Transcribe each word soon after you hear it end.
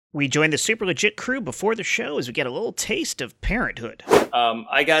We joined the Super Legit crew before the show as we get a little taste of parenthood.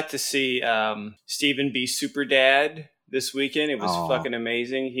 I got to see Steven be super dad this weekend. It was fucking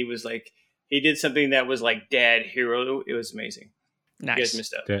amazing. He did something that was like dad hero. It was amazing. Nice. You guys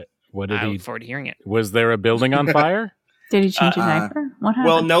missed out. I look forward to hearing it. Was there a building on fire? Did he change a diaper? What happened?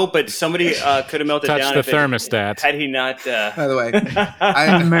 Well, no, but somebody could have melted down. Touch the thermostat. Had he not... By the way,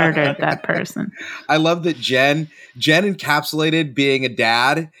 I murdered that person. I love that Jen encapsulated being a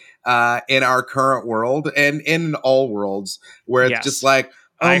dad in our current world and in all worlds, where it's just like,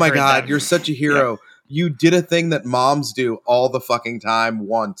 oh my God, you're such a hero. Yeah. You did a thing that moms do all the fucking time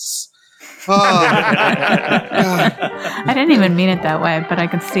once. Oh, I didn't even mean it that way, but I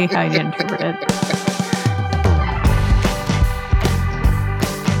can see how you interpret it.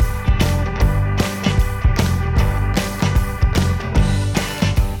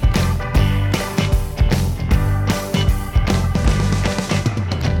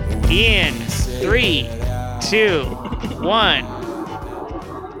 In 3, 2, 1.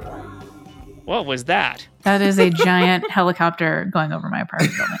 What was that? That is a giant helicopter going over my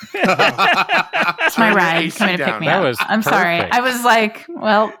apartment building. It's my ride coming to pick me up. I'm sorry. I was like,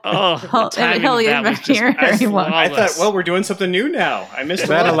 well, he'll either here or he won't. I thought, well, we're doing something new now. I missed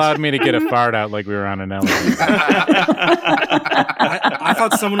that. Allowed me to get a fart out like we were on an elevator. I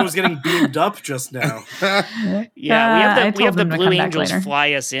thought someone was getting beamed up just now. Yeah, we have the Blue Angels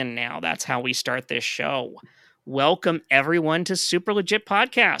fly us in now. That's how we start this show. Welcome, everyone, to Super Legit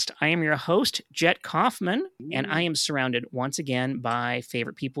Podcast. I am your host, Jet Kaufman, and I am surrounded once again by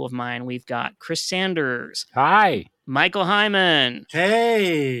favorite people of mine. We've got Chris Sanders. Hi. Michael Hyman.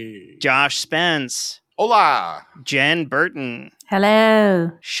 Hey. Josh Spence. Hola. Jen Burton.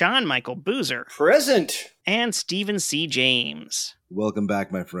 Hello. Sean Michael Boozer. Present. And Stephen C. James. Welcome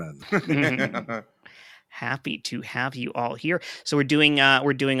back, my friend. Happy to have you all here. So we're doing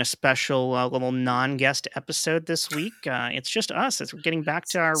a special little non-guest episode this week. It's just us. We're getting back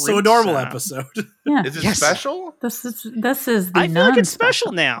to our roots. So a normal episode. Yeah. Is it special? This is the I feel like it's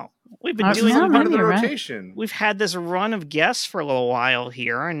special now. We've been doing part of the rotation. Right. We've had this run of guests for a little while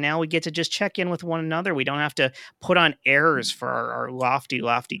here, and now we get to just check in with one another. We don't have to put on airs for our lofty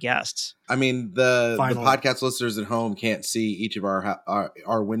guests. I mean, the podcast listeners at home can't see each of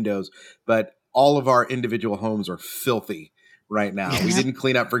our windows, but all of our individual homes are filthy right now. We didn't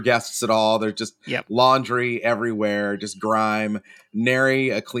clean up for guests at all. There's just laundry everywhere, just grime.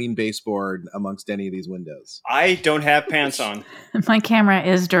 Nary a clean baseboard amongst any of these windows. I don't have pants on. My camera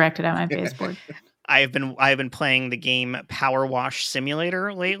is directed at my baseboard. I've been playing the game Power Wash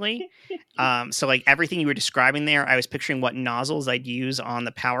Simulator lately. So like everything you were describing there, I was picturing what nozzles I'd use on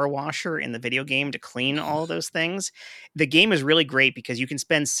the power washer in the video game to clean all of those things. The game is really great because you can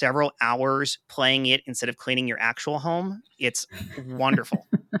spend several hours playing it instead of cleaning your actual home. It's wonderful.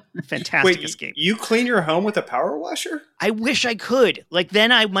 Fantastic escape. You clean your home with a power washer? I wish I could. Like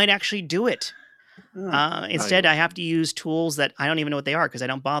then I might actually do it. Instead, I have to use tools that I don't even know what they are because I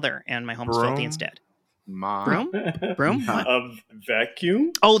don't bother, and my home's filthy instead. Broom? A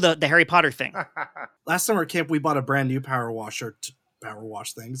vacuum? Oh, the Harry Potter thing. Last summer at camp, we bought a brand new power washer to power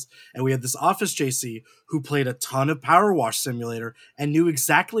wash things, and we had this office JC who played a ton of Power Wash Simulator and knew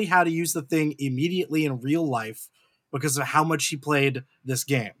exactly how to use the thing immediately in real life because of how much he played this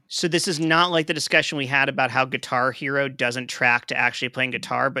game. So this is not like the discussion we had about how Guitar Hero doesn't track to actually playing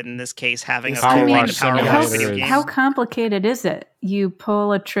guitar, but in this case, having a Power Wash video game. How complicated is it? You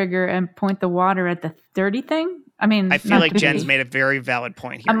pull a trigger and point the water at the dirty thing? I mean, I feel like Jen's made a very valid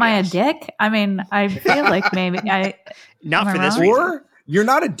point here. Am I a dick? I mean, I feel like maybe not for this reason. Or you're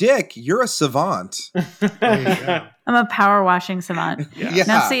not a dick. You're a savant. I'm a power washing savant. Yeah.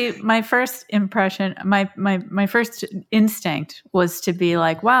 Now, see, my first impression, my first instinct was to be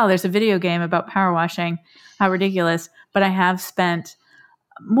like, wow, there's a video game about power washing. How ridiculous. But I have spent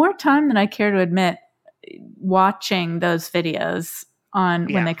more time than I care to admit watching those videos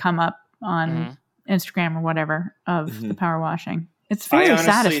when they come up on Instagram or whatever of the power washing. It's very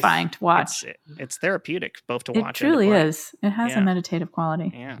satisfying to watch. It's therapeutic, both to watch and to play. It truly is. It has a meditative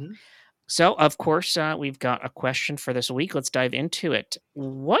quality. Yeah. So, of course, we've got a question for this week. Let's dive into it.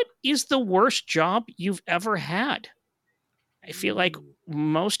 What is the worst job you've ever had? I feel like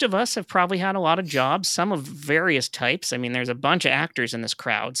most of us have probably had a lot of jobs, some of various types. I mean, there's a bunch of actors in this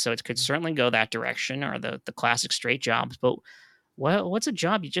crowd, so it could certainly go that direction, or the classic straight jobs. But what's a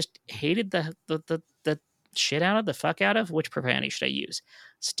job you just hated the shit out of, the fuck out of? Which profanity should I use?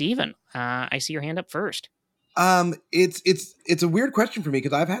 Steven, I see your hand up first. It's a weird question for me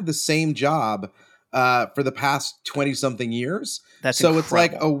because I've had the same job for the past 20 something years. That's so incredible.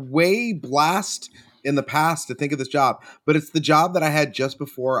 It's like a way blast in the past to think of this job, but it's the job that I had just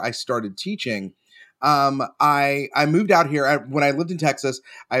before I started teaching. I moved out here when I lived in Texas.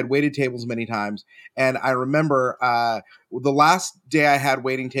 I had waited tables many times, and I remember the last day I had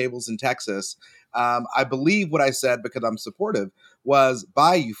waiting tables in Texas. I believe what I said, because I'm supportive, was,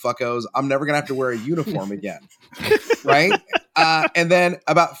 "Bye, you fuckos. I'm never gonna have to wear a uniform again." Right? And then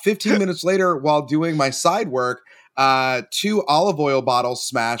about 15 minutes later, while doing my side work, 2 olive oil bottles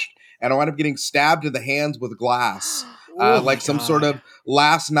smashed, and I wound up getting stabbed in the hands with glass. Like some sort of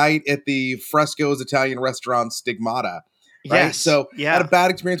last night at the Fresco's Italian restaurant Stigmata. Right? Yes. So I had a bad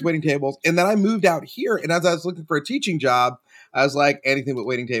experience waiting tables. And then I moved out here. And as I was looking for a teaching job, I was like, anything but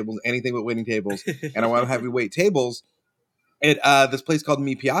waiting tables, anything but waiting tables. And I wound up having to wait tables at this place called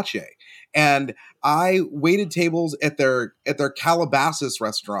Mi Piace. And I waited tables at their Calabasas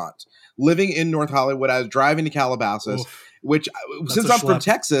restaurant. Living in North Hollywood, I was driving to Calabasas. Oof. Which, since I'm from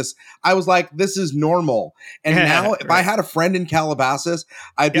Texas, I was like, this is normal. And now if I had a friend in Calabasas,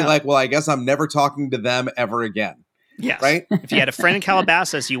 I'd be like, well, I guess I'm never talking to them ever again. Yes. Right? If you had a friend in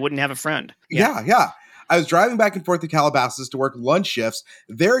Calabasas, you wouldn't have a friend. Yeah. I was driving back and forth to Calabasas to work lunch shifts.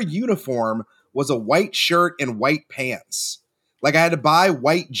 Their uniform was a white shirt and white pants. Like I had to buy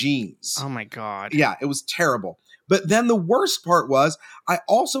white jeans. Oh my God. Yeah, it was terrible. But then the worst part was I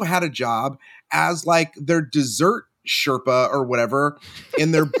also had a job as like their dessert Sherpa or whatever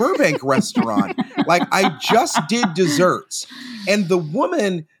in their Burbank restaurant. Like I just did desserts, and the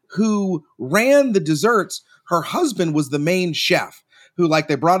woman who ran the desserts, her husband was the main chef who, like,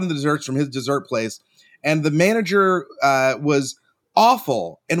 they brought in the desserts from his dessert place, and the manager was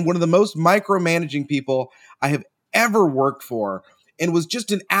awful and one of the most micromanaging people I have ever worked for, and was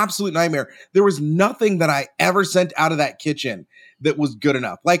just an absolute nightmare. There was nothing that I ever sent out of that kitchen that was good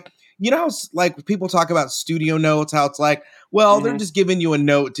enough. Like, you know, like people talk about studio notes, how it's like, well, they're just giving you a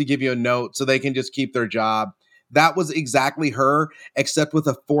note to give you a note so they can just keep their job. That was exactly her, except with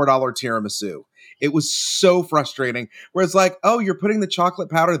a $4 tiramisu. It was so frustrating. Where it's like, oh, you're putting the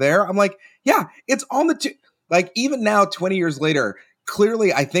chocolate powder there? I'm like, yeah, it's on the like, even now, 20 years later,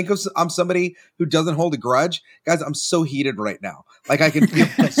 clearly I think I'm somebody who doesn't hold a grudge. Guys, I'm so heated right now. Like I can feel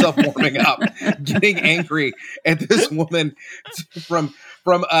myself warming up, getting angry at this woman from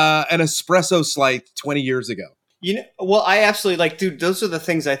an espresso slice 20 years ago. You know, well, I absolutely like, dude, those are the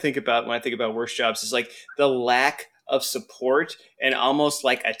things I think about when I think about worst jobs, is like the lack of support and almost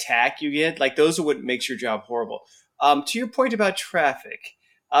like attack you get. Like those are what makes your job horrible. To your point about traffic,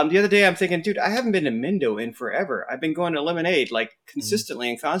 the other day I'm thinking, dude, I haven't been to Mindo in forever. I've been going to Lemonade like consistently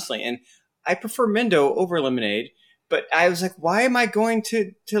and constantly. And I prefer Mindo over Lemonade. But I was like, why am I going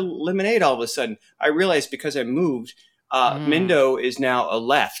to Lemonade all of a sudden? I realized because I moved, Mindo is now a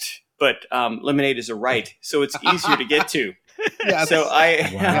left, but Lemonade is a right. So it's easier to get to. Yes. So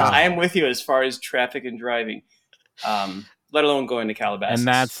I am with you as far as traffic and driving, let alone going to Calabasas. And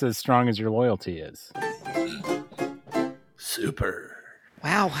that's as strong as your loyalty is. Super.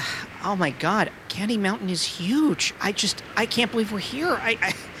 Wow. Oh my God. Candy Mountain is huge. I can't believe we're here.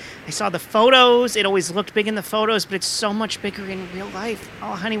 I saw the photos. It always looked big in the photos, but it's so much bigger in real life.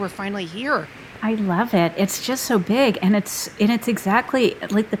 Oh, honey, we're finally here. I love it. It's just so big, and it's exactly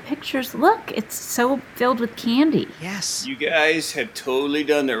like the pictures look. It's so filled with candy. Yes. You guys have totally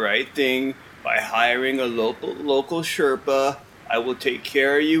done the right thing by hiring a local Sherpa. I will take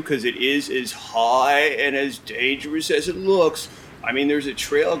care of you because it is as high and as dangerous as it looks. I mean, there's a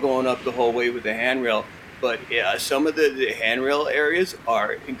trail going up the whole way with the handrail. But some of the handrail areas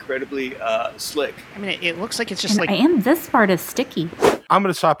are incredibly slick. I mean, it looks like it's just and this part is sticky. I'm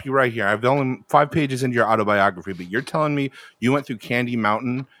going to stop you right here. I've only 5 pages into your autobiography, but you're telling me you went through Candy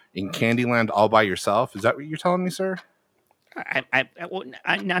Mountain in Candyland all by yourself? Is that what you're telling me, sir?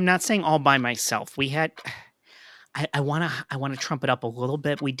 I'm not saying all by myself. We had. I want to trump it up a little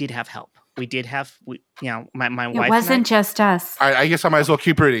bit. We did have help. We did have, my wife. It wasn't just us. I guess I might as well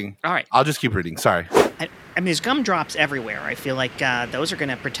keep reading. All right. I'll just keep reading. Sorry. I mean, there's gumdrops everywhere. I feel like those are going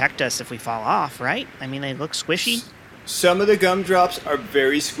to protect us if we fall off, right? I mean, they look squishy. Some of the gumdrops are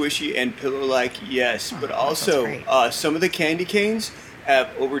very squishy and pillow-like, yes. But also, some of the candy canes have,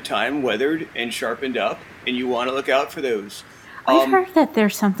 over time, weathered and sharpened up, and you want to look out for those. I've heard that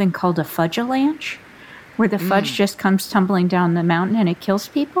there's something called a fudge-a-lanche, where the fudge just comes tumbling down the mountain and it kills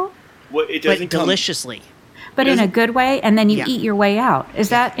people. Well, it doesn't deliciously. But in a good way, and then you eat your way out. Is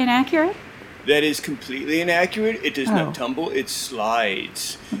that inaccurate? That is completely inaccurate. It does not tumble. It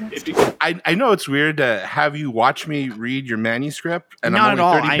slides. I know it's weird to have you watch me read your manuscript. And not I'm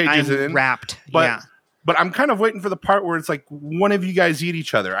only 30 pages I'm in. Wrapped. But I'm kind of waiting for the part where it's like one of you guys eat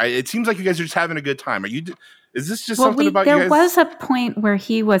each other. It seems like you guys are just having a good time. Is this just something about there you guys? There was a point where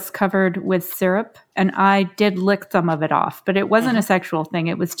he was covered with syrup, and I did lick some of it off, but it wasn't a sexual thing.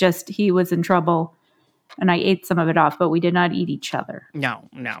 It was just he was in trouble, and I ate some of it off, but we did not eat each other. No,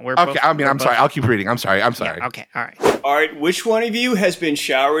 we're okay. Both, I'm sorry. I'll keep reading. I'm sorry. Yeah, okay, all right. All right. Which one of you has been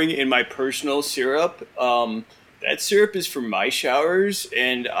showering in my personal syrup? That syrup is for my showers,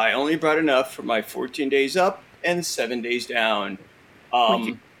 and I only brought enough for my 14 days up and 7 days down.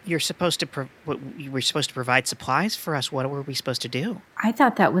 You're supposed to. You were supposed to provide supplies for us. What were we supposed to do? I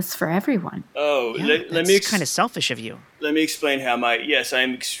thought that was for everyone. Oh, yeah, let me. Kind of selfish of you. Let me explain how yes, I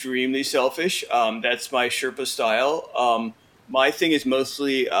am extremely selfish. That's my Sherpa style. My thing is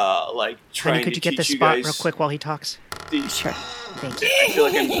mostly like trying Honey, could to you get teach this you spot guys real quick while he talks? Sure. Thank you. I feel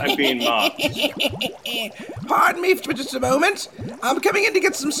like I'm being mobbed. Pardon me for just a moment. I'm coming in to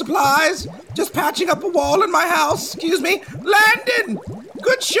get some supplies. Just patching up a wall in my house. Excuse me. Landon!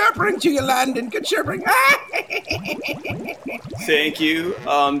 Good chirping to you, Landon. Good chirping. Thank you.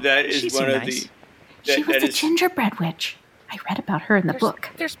 That is She's one so of nice. the... She was the gingerbread witch. I read about her in the book.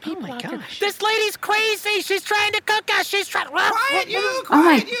 There's people my out there. gosh. This lady's crazy. She's trying to cook us. She's trying. Quiet you! Oh my-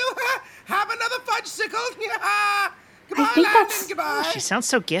 Quiet you! Have another fudge sickle. Goodbye, think Landon. that's- Goodbye. She sounds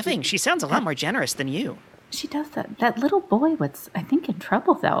so giving. She sounds a lot more generous than you. She does that. That little boy was, I think, in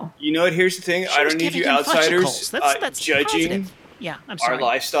trouble, though. You know what? Here's the thing. She I was don't need giving you him outsiders fudgesicles. That's judging positive. Yeah, I'm sorry. our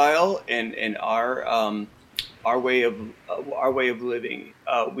lifestyle and our way of living.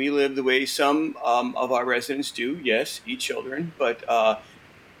 We live the way some of our residents do. Yes, eat children, but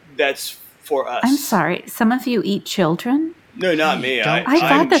that's for us. I'm sorry. Some of you eat children? No, not me. Don't- I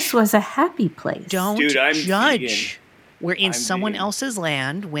thought I'm- this was a happy place. Don't Dude, I'm judge. vegan. We're in I'm someone vegan. else's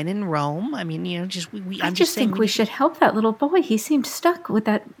land. When in Rome, I mean, just I I'm just saying think we should help that little boy. He seemed stuck with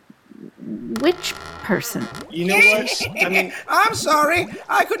that witch person. You know what? I mean, I'm sorry.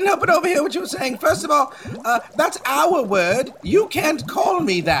 I couldn't help but overhear what you were saying. First of all, that's our word. You can't call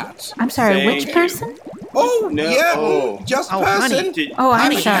me that. I'm sorry, Thank which you. person? Oh, No, yeah, oh. just Oh, person. honey. did- Oh,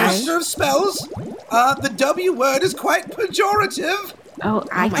 I'm I'm a sorry. master of spells. The W word is quite pejorative. Oh,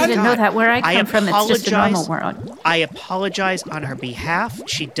 I my didn't God. know that. Where I I come from, it's just a apologize. normal word. I apologize on her behalf.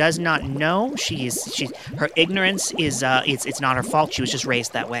 She does not know. She's her ignorance is it's not her fault. She was just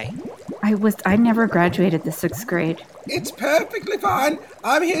raised that way. I never graduated the 6th grade. It's perfectly fine.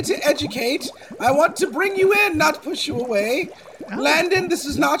 I'm here to educate. I want to bring you in, not push you away. Landon, this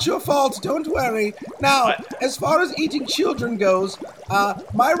is not your fault. Don't worry. Now, as far as eating children goes,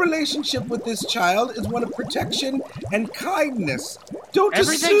 my relationship with this child is one of protection and kindness. Don't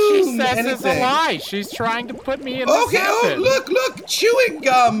Everything assume she says anything. is a lie. She's trying to put me in Okay, this oh, happen. look, chewing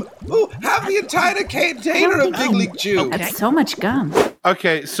gum. Oh, have the entire container of Big League Chew. Okay. That's so much gum.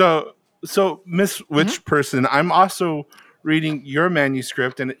 Okay, so Miss Witch Person, I'm also reading your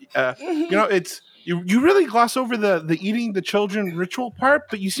manuscript, and it's you really gloss over the eating the children ritual part,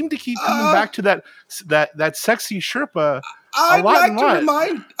 but you seem to keep coming back to that sexy Sherpa. I'd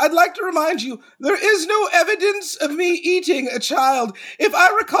like to remind you, there is no evidence of me eating a child. If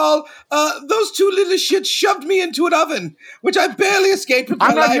I recall, those two little shits shoved me into an oven, which I barely escaped with my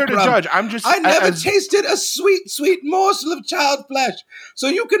I'm not life here to from. judge. I'm just I never tasted a sweet, sweet morsel of child flesh. So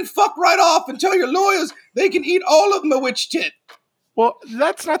you can fuck right off and tell your lawyers they can eat all of my witch tit. Well,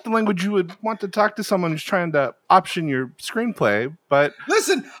 that's not the language you would want to talk to someone who's trying to option your screenplay, but...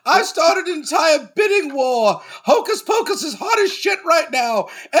 Listen, I started an entire bidding war. Hocus Pocus is hot as shit right now.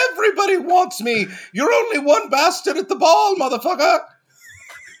 Everybody wants me. You're only one bastard at the ball, motherfucker.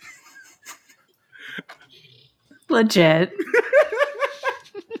 Legit.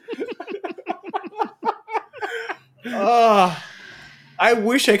 I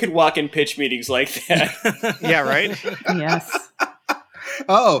wish I could walk in pitch meetings like that. Yeah, right? Yes.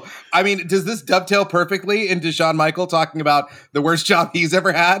 Oh, I mean, does this dovetail perfectly into Shawn Michael talking about the worst job he's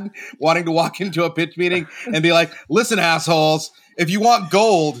ever had, wanting to walk into a pitch meeting and be like, listen, assholes, if you want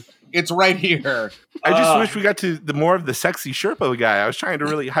gold, it's right here. I just wish we got to the more of the sexy Sherpa guy. I was trying to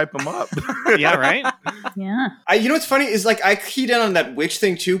really hype him up. Yeah, right? Yeah. You know what's funny is like I keyed in on that witch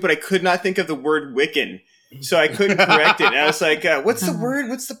thing too, but I could not think of the word Wiccan. So I couldn't correct it. And I was like, what's the word?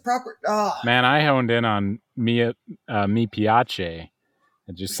 What's the proper... Man, I honed in on Mi Piace.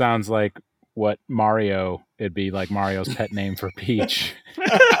 It just sounds like what Mario, it'd be like Mario's pet name for Peach.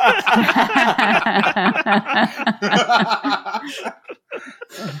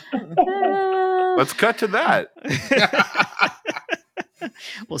 Let's cut to that.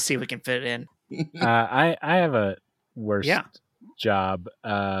 We'll see if we can fit it in. I have a worst job.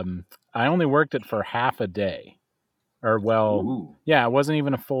 I only worked it for half a day. Or, well, yeah, it wasn't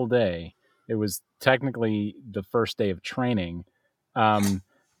even a full day. It was technically the first day of training.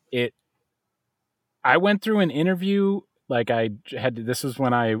 I went through an interview. Like this was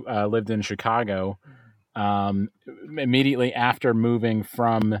when I lived in Chicago. Immediately after moving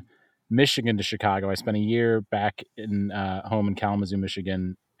from Michigan to Chicago, I spent a year back in home in Kalamazoo,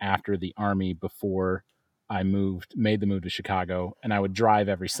 Michigan after the Army before I made the move to Chicago. And I would drive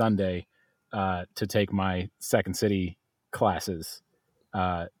every Sunday to take my Second City classes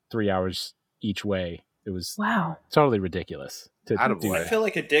 3 hours each way. It was totally ridiculous. I feel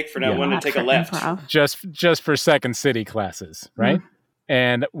like a dick for not wanting to take a left. Just for Second City classes, right? Mm-hmm.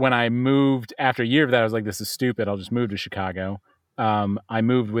 And when I moved after a year of that, I was like, this is stupid. I'll just move to Chicago. I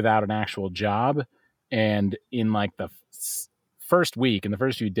moved without an actual job. And in like the first week, in the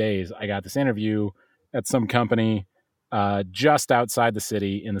first few days, I got this interview at some company just outside the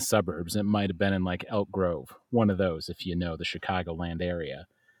city in the suburbs. It might have been in like Elk Grove, one of those, if you know the Chicagoland area.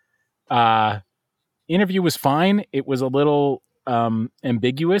 Interview was fine. It was a little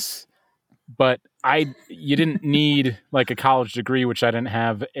ambiguous, but you didn't need like a college degree, which I didn't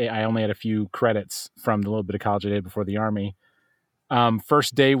have. I only had a few credits from the little bit of college I did before the Army.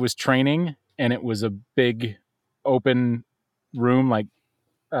 First day was training, and it was a big open room, like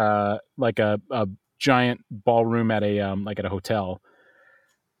a giant ballroom at a hotel,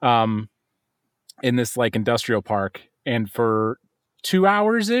 in this like industrial park. And for 2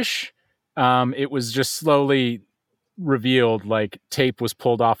 hours ish, it was just slowly revealed, like tape was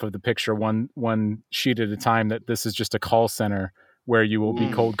pulled off of the picture one sheet at a time, that this is just a call center where you will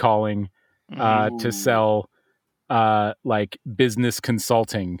be cold calling to sell like business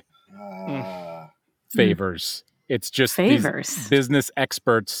consulting favors. It's just these business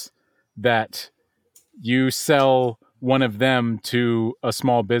experts that you sell one of them to a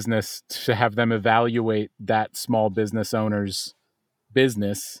small business to have them evaluate that small business owner's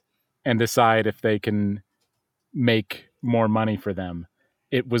business and decide if they can make more money for them.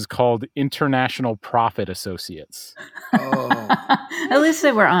 It was called International Profit Associates. At least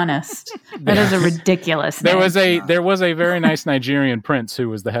they were honest. That is a ridiculous name. There was a very nice Nigerian prince who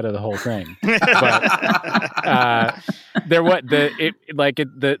was the head of the whole thing. But there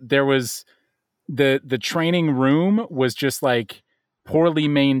was the training room was just like poorly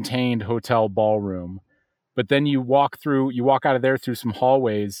maintained hotel ballroom. But then you walk out of there through some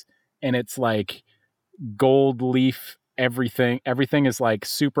hallways, and it's like gold leaf everything is like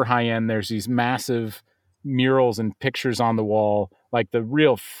super high end. There's these massive murals and pictures on the wall, like the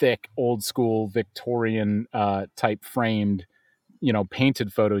real thick old school Victorian type framed,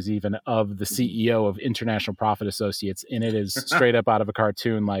 painted photos even of the CEO of International Profit Associates, and it is straight up out of a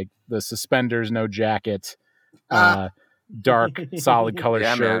cartoon, like the suspenders, no jacket, dark solid color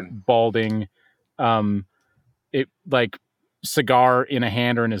shirt, man. Balding, it like cigar in a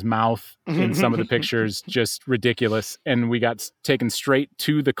hand or in his mouth in some of the pictures, just ridiculous. And we got taken straight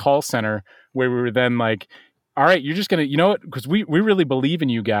to the call center where we were then like, all right, you're just gonna, because we really believe in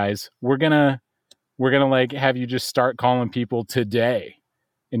you guys. We're gonna like have you just start calling people today,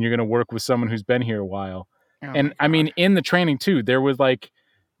 and you're gonna work with someone who's been here a while. And I mean, in the training too, there was like,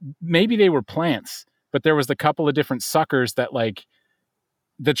 maybe they were plants, but there was a couple of different suckers that like,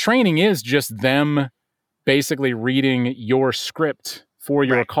 the training is just them basically reading your script for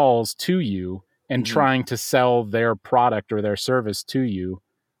your calls to you and trying to sell their product or their service to you.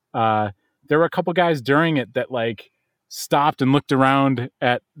 There were a couple guys during it that like stopped and looked around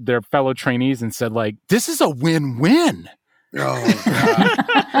at their fellow trainees and said like, this is a win-win. Oh,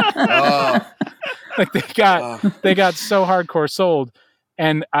 God. Like they got so hardcore sold.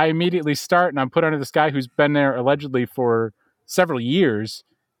 And I immediately start and I'm put under this guy who's been there allegedly for several years.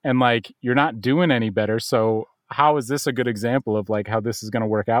 And like, you're not doing any better. So how is this a good example of like how this is going to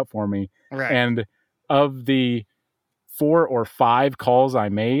work out for me? Right. And of the 4 or 5 calls I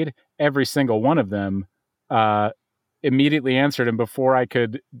made, every single one of them immediately answered. And before I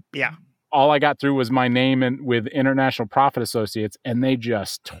could, all I got through was my name and with International Profit Associates, and they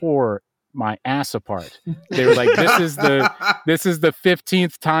just tore my ass apart. They were like, this is the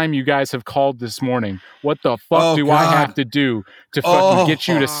 15th time you guys have called this morning. What the fuck do I have to do to fucking get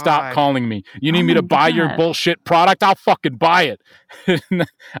you to stop calling me? You need me to buy your bullshit product? I'll fucking buy it. And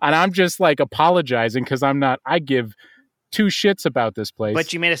I'm just like apologizing because I give 2 shits about this place.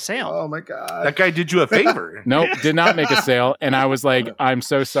 But you made a sale. Oh my God. That guy did you a favor. Nope, did not make a sale. And I was like, I'm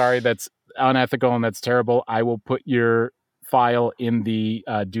so sorry. That's unethical and that's terrible. I will put your file in the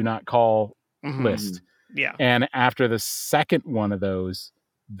do not call list. Yeah. And after the second one of those,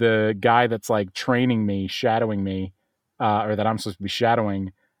 the guy that's like shadowing me, or that I'm supposed to be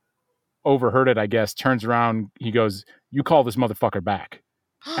shadowing, overheard it, I guess, turns around, he goes, you call this motherfucker back.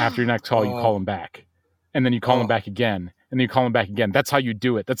 After your next call, you call him back. And then you call him back again. And then you call him back again. That's how you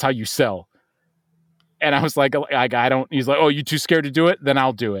do it. That's how you sell. And I was like, I don't. He's like, oh, you too scared to do it? Then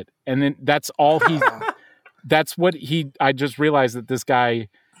I'll do it. And then that's all he. That's what he. I just realized that this guy,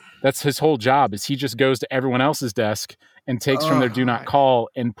 that's his whole job. Is he just goes to everyone else's desk and takes from their do not call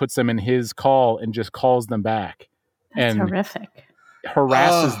and puts them in his call and just calls them back. That's and horrific.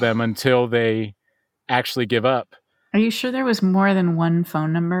 Harasses them until they actually give up. Are you sure there was more than one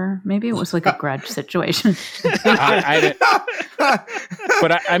phone number? Maybe it was like a grudge situation. But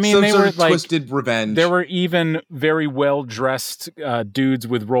I mean, Some they sort were of like twisted revenge. There were even very well dressed dudes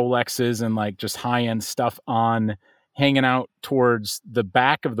with Rolexes and like just high end stuff on, hanging out towards the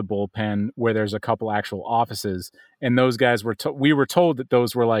back of the bullpen where there's a couple actual offices. And those guys we were told that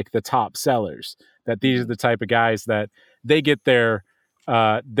those were like the top sellers. That these are the type of guys that they get their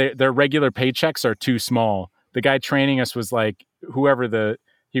regular paychecks are too small. The guy training us was like, whoever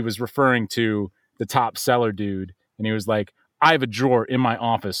he was referring to, the top seller dude. And he was like, I have a drawer in my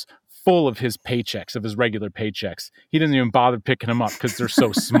office full of his paychecks, of his regular paychecks. He doesn't even bother picking them up because they're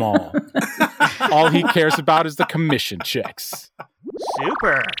so small. All he cares about is the commission checks.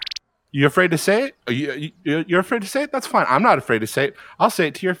 Super. You afraid to say it? You're afraid to say it? That's fine. I'm not afraid to say it. I'll say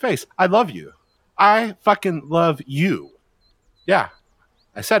it to your face. I love you. I fucking love you. Yeah,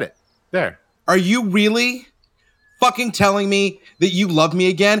 I said it. There. Are you really fucking telling me that you love me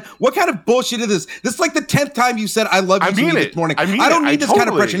again? What kind of bullshit is this? This is like the 10th time you said I love you to me this morning. I don't need this kind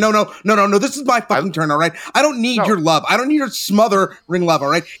of pressure. No. This is my fucking turn, all right? I don't need your love. I don't need your smothering love,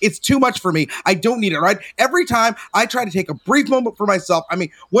 all right? It's too much for me. I don't need it, all right? Every time I try to take a brief moment for myself, I mean,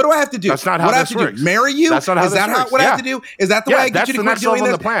 what do I have to do? That's not how this works. Marry you? That's not how this works. Is that what I have to do? Is that the way I get you to quit doing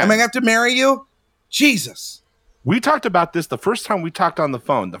this? Am I going to have to marry you? Jesus. We talked about this the first time we talked on the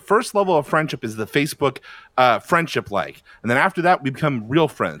phone. The first level of friendship is the Facebook friendship like. And then after that, we become real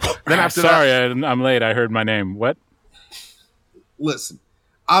friends. Then after I'm late. I heard my name. What? Listen,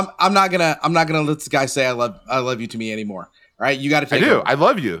 I'm not gonna let this guy say I love you to me anymore. All right, you got to take. I do. Over. I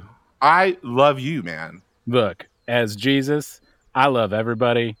love you. I love you, man. Look, as Jesus, I love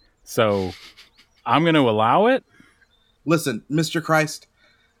everybody. So I'm going to allow it. Listen, Mr. Christ,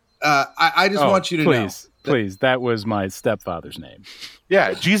 I just want you to know. Please, that was my stepfather's name.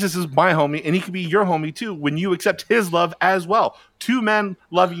 Yeah, Jesus is my homie, and he can be your homie too when you accept his love as well. Two men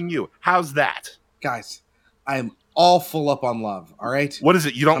loving you. How's that? Guys, I am all full up on love, all right? What is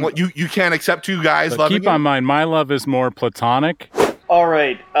it? You don't you can't accept two guys loving you? Keep on mind, my love is more platonic. All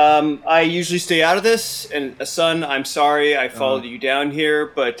right. I usually stay out of this, and son, I'm sorry I followed you down here,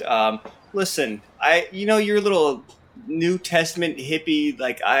 but listen, you're a little New Testament hippie,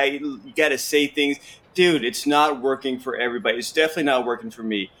 you got to say things. Dude, it's not working for everybody. It's definitely not working for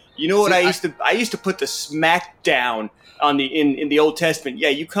me. You know what? I used to put the smack down on in the Old Testament. Yeah,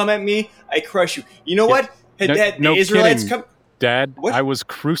 you come at me, I crush you. You know what? No Israelites kidding, Dad. What? I was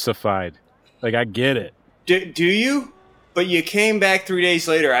crucified. I get it. Do you? But you came back 3 days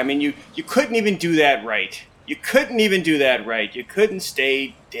later. I mean, you couldn't even do that right. You couldn't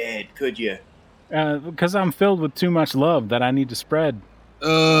stay dead, could you? Because I'm filled with too much love that I need to spread.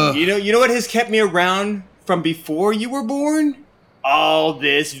 You know what has kept me around from before you were born? All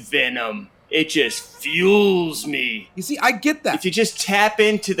this venom. It just fuels me. You see, I get that. If you just tap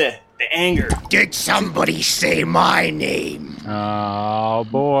into the anger. Did somebody say my name? Oh,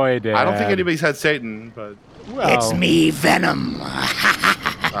 boy, Dad. I don't think anybody's had Satan, but... Well. It's me, Venom.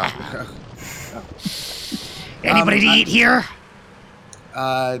 Anybody to eat here?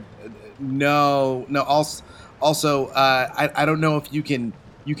 No. Also, I don't know if you can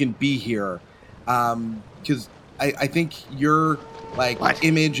be here, because I think your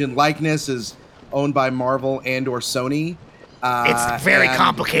image and likeness is owned by Marvel and or Sony. It's very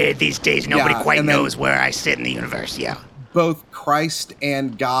complicated these days. Nobody quite knows where I sit in the universe. Yeah. Both Christ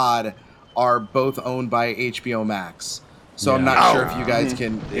and God are both owned by HBO Max, so I'm not sure if you guys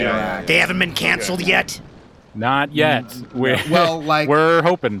can interact. They haven't been canceled yet. Not yet. We're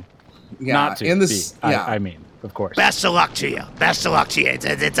hoping. Yeah, not to in this. Be. I mean, of course. Best of luck to you.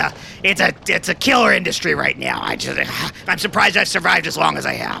 It's a killer industry right now. I'm surprised I've survived as long as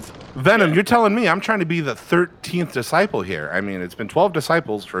I have. Venom, you're telling me I'm trying to be the 13th disciple here. I mean, it's been 12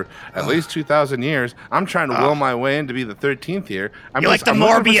 disciples for at least 2,000 years. I'm trying to will my way in to be the 13th here. You're like the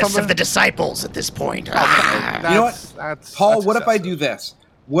Morbius of the disciples at this point. You know what, Paul? What if I do this?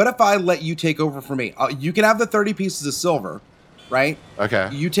 What if I let you take over for me? You can have the 30 pieces of silver, right? Okay.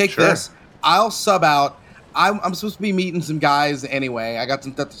 You take this. I'll sub out. I'm supposed to be meeting some guys anyway. I got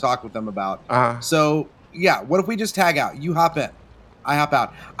some stuff to talk with them about. So, yeah, what if we just tag out? You hop in. I hop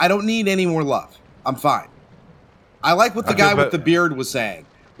out. I don't need any more love. I'm fine. I like what the guy with the beard was saying.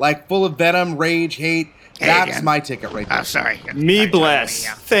 Full of venom, rage, hate. That's my ticket right there. Oh, sorry. Me bless.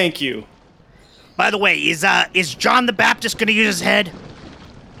 Thank you. By the way, is John the Baptist going to use his head?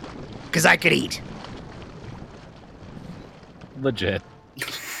 Because I could eat. Legit.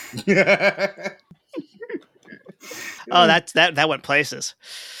 Oh, that went places.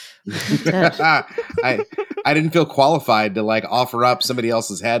 I didn't feel qualified to like offer up somebody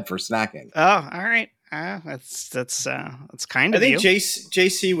else's head for snacking. Oh, all right. That's kind of I think you.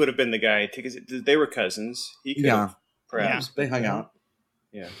 JC would have been the guy because they were cousins. He could have, perhaps. They hung out.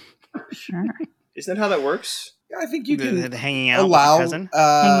 Yeah. Sure. Isn't that how that works? Yeah, I think you can The hanging out allow with your cousin.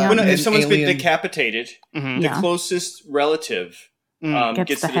 Well, no, an if someone's been alien- decapitated, Mhm. the Yeah. closest relative Gets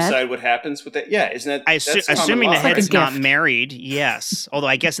gets the to head? decide what happens with that. Yeah, isn't that? that's common Assuming law, the right? head's Like a not gift. married, yes. Although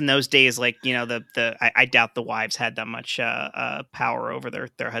I guess in those days, like I doubt the wives had that much power over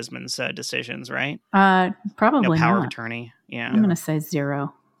their husbands' decisions, right? Probably No power of not. attorney. Yeah, I'm gonna say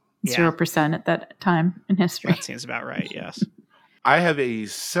 0% at that time in history. that seems about right. Yes. I have a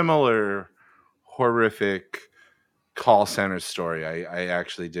similar horrific call center story. I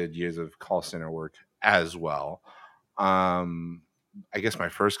actually did years of call center work as well. I guess my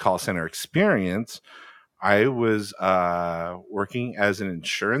first call center experience, I was working as an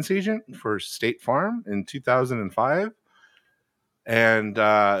insurance agent for State Farm in 2005. And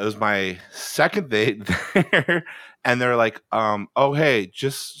it was my second day there. And they're like, oh, hey,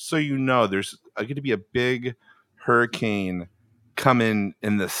 just so you know, there's going to be a big hurricane coming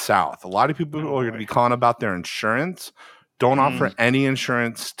in the south. A lot of people are going to be calling about their insurance. Don't offer any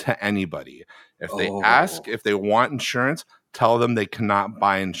insurance to anybody. If they ask if they want insurance, tell them they cannot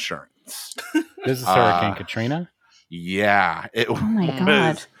buy insurance. This is Hurricane Katrina. Yeah. Oh my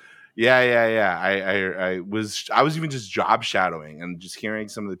God. Yeah. I was even just job shadowing and just hearing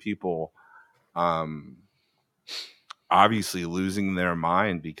some of the people obviously losing their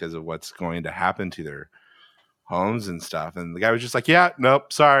mind because of what's going to happen to their homes and stuff. And the guy was just like, yeah,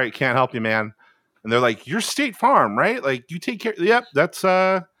 nope, sorry, can't help you, man. And they're like, you're State Farm, right? Like, you take care. Yep, that's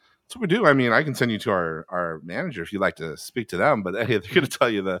what we do. I mean, I can send you to our manager if you'd like to speak to them, but hey, they're going to tell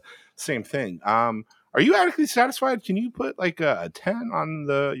you the same thing. Are you adequately satisfied? Can you put like a 10 on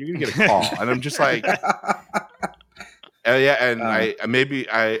the? You're going to get a call, and I'm just like, yeah. And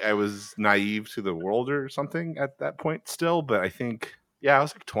I was naive to the world or something at that point still, but I think I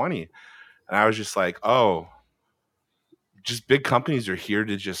was like 20, and I was just like, oh. Just big companies are here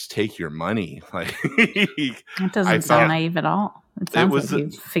to just take your money. Like It doesn't sound naive at all. It sounds like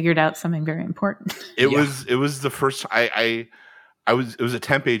you figured out something very important. It was the first it was a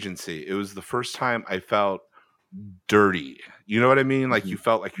temp agency. It was the first time I felt dirty. You know what I mean? Like you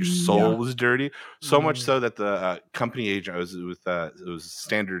felt like your soul was dirty. So much so that the company agent I was with it was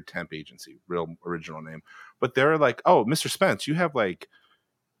Standard Temp Agency, real original name. But they're like, "Oh, Mr. Spence, you have like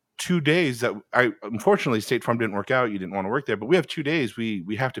 2 days that unfortunately State Farm didn't work out. You didn't want to work there, but we have 2 days.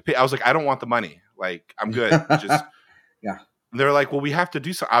 We have to pay." I was like, I don't want the money. Like, I'm good. Just They're like, well, we have to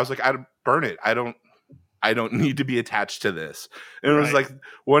do so. I was like, I'd burn it. I don't need to be attached to this. And it was like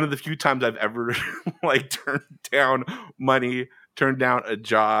one of the few times I've ever like turned down money, turned down a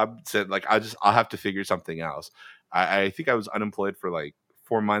job, said like, I'll have to figure something else. I think I was unemployed for like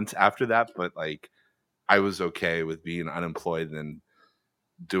 4 months after that, but like I was okay with being unemployed and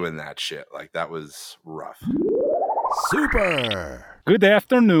doing that shit. Like that was rough. Super. Good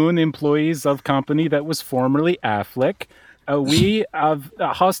afternoon, employees of company that was formerly Affleck. We have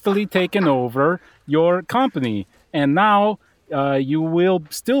hostily taken over your company, and now you will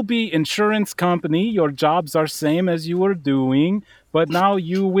still be insurance company. Your jobs are same as you were doing, but now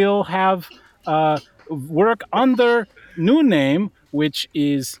you will have work under new name, which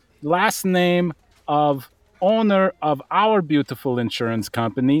is last name of owner of our beautiful insurance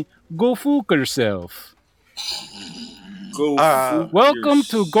company. Go Fook Yourself. Welcome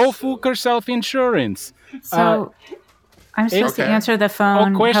to Go Fook Yourself Insurance. So I'm supposed to answer the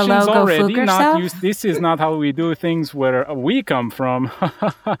phone. All questions Hello, go already. Fook Not yourself? used. This is not how we do things where we come from.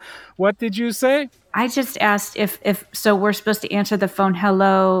 What did you say? I just asked if so we're supposed to answer the phone.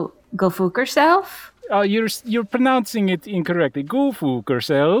 Hello, go Fook yourself. You're pronouncing it incorrectly. Go Fook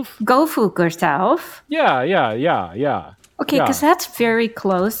Yourself. Go Fook yourself. Yeah. Okay, because that's very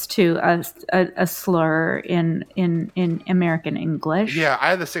close to a slur in American English. Yeah,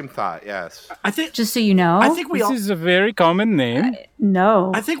 I had the same thought. Yes, I think. Just so you know, This is a very common name.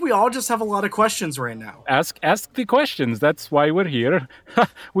 No, I think we all just have a lot of questions right now. Ask the questions. That's why we're here.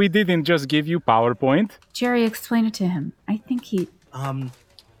 We didn't just give you PowerPoint. Jerry, explain it to him. I think he.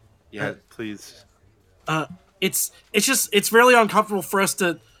 Yeah, please. It's really uncomfortable for us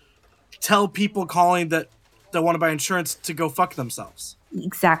to tell people calling that want to buy insurance to go fuck themselves.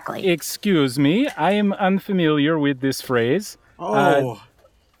 Exactly. Excuse me, I am unfamiliar with this phrase.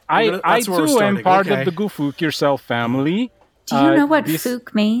 I too am part of the Go Fook Yourself family. Do you know what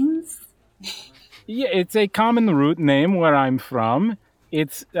fook means? Yeah, it's a common root name where I'm from.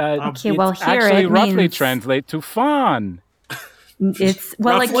 It's okay. Well, here actually it roughly means, translate to fun. It's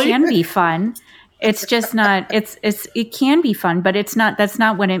it can be fun. It's just not. It can be fun, but it's not. That's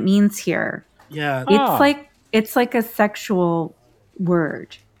not what it means here. Yeah, it's like a sexual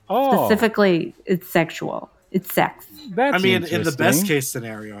word. Specifically, it's sexual. It's sex. That's in the best case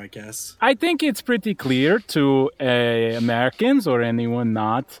scenario, I guess. I think it's pretty clear to Americans or anyone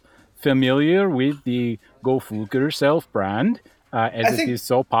not familiar with the Go Fook Yourself brand, as it is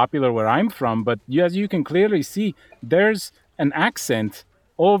so popular where I'm from. But as you can clearly see, there's an accent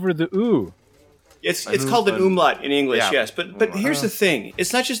over the ooh. It's called an umlaut in English, yes. But here's the thing.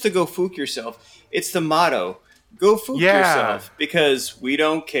 It's not just to go fook yourself. It's the motto. Go fook yourself because we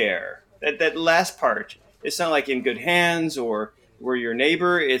don't care. That last part. It's not like in good hands or we're your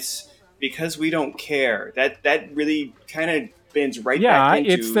neighbor. It's because we don't care. That really kind of bends right back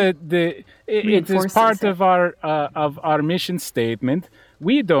into... it is part of our mission statement.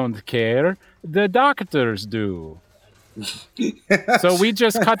 We don't care. The doctors do. So we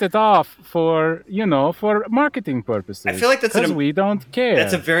just cut it off for marketing purposes. I feel like that's we don't care.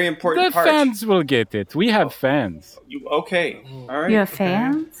 That's a very important part. The fans will get it. We have fans. Okay. All right. You have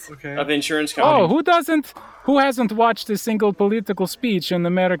fans? Okay. Of insurance companies. Who hasn't watched a single political speech in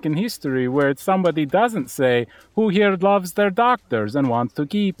American history where somebody doesn't say who here loves their doctors and wants to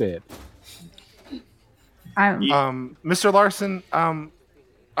keep it? Mr. Larson,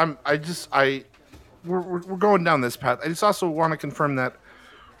 we're going down this path. I just also want to confirm that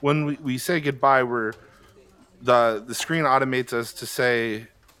when we say goodbye, the screen automates us to say,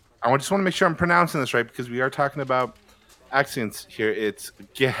 I just want to make sure I'm pronouncing this right because we are talking about accents here. It's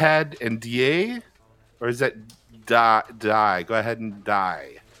Gehed and Die, or is that die? Go ahead and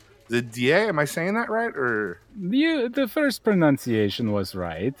die. The Die, am I saying that right? Or the first pronunciation was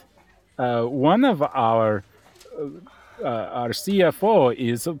right. One of our CFO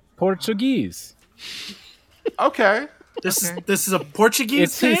is Portuguese. Okay. This is a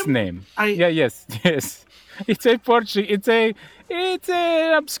Portuguese name? It's his name. Yes. It's a it's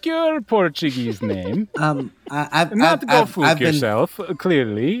an obscure Portuguese name. Not go fook yourself.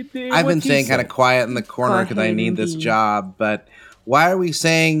 Clearly, I've been staying kind of quiet in the corner because I need this job. But why are we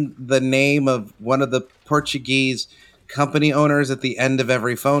saying the name of one of the Portuguese company owners at the end of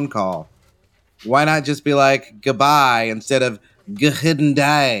every phone call? Why not just be like goodbye instead of Gehidden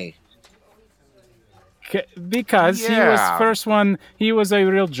die? Because he was first one. He was a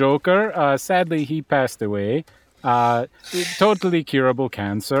real joker. Sadly, he passed away. Totally curable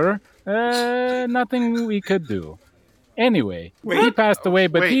cancer. Nothing we could do. Anyway, he passed away,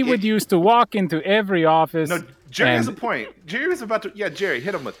 but he would used to walk into every office. No, Jerry has a point. Jerry was about to. Yeah, Jerry,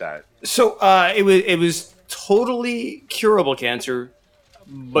 hit him with that. So it was totally curable cancer,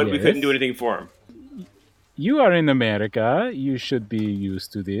 but we couldn't do anything for him. You are in America. You should be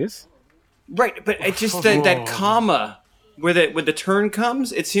used to this. Right, but it just that comma where the turn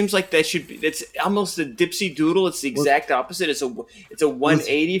comes, it seems like that should be. It's almost a dipsy doodle. It's the exact opposite. It's a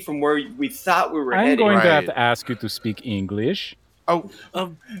 180 from where we thought we were heading. I'm going to have to ask you to speak English.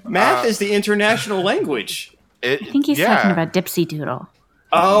 Math is the international language. I think he's talking about dipsy doodle.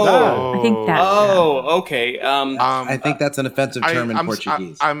 Oh, I think that. Oh, okay. I think that's an offensive term in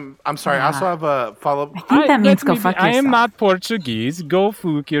Portuguese. I'm sorry. I also have a follow-up. I think that means go fuck yourself. I am not Portuguese. Go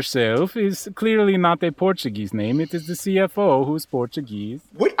fuck yourself is clearly not a Portuguese name. It is the CFO who's Portuguese.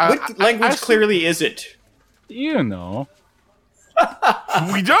 What language clearly is it? You know.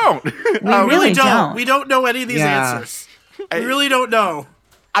 We don't. We really don't. We don't know any of these answers. We really don't know.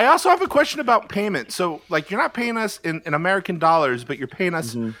 I also have a question about payment. So, you're not paying us in American dollars, but you're paying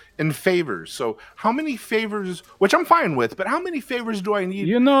us in favors. So, how many favors, which I'm fine with, but how many favors do I need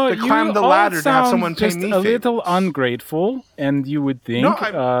to climb the ladder to have someone pay me a little ungrateful, and you would think,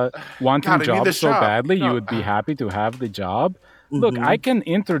 wanting a job so badly, you would be happy to have the job. Look, I can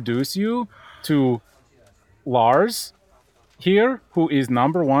introduce you to Lars here, who is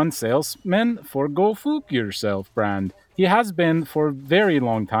 #1 salesman for Go Fook Yourself brand. He has been for a very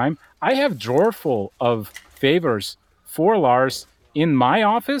long time. I have a drawer full of favors for Lars in my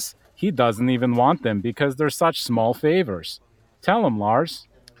office. He doesn't even want them because they're such small favors. Tell him, Lars.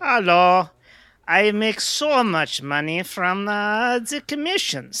 Hello. I make so much money from the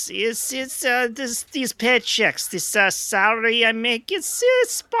commissions. It's these paychecks, this salary I make.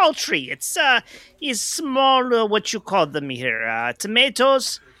 It's paltry. It's small. What you call them here?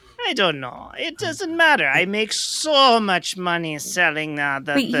 Tomatoes. I don't know. It doesn't matter. I make so much money selling the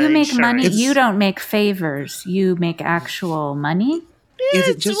But you make insurance. money. You don't make favors. You make actual money. Is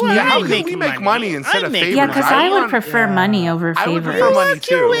it just me? How can we make money instead of favors? Yeah, because I would prefer money over I would favors. prefer money Work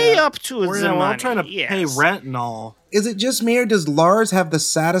your too. way up to the We're money. all trying to pay rent and all. Is it just me, or does Lars have the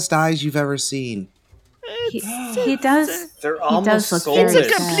saddest eyes you've ever seen? He does. They're He almost does look soulless. very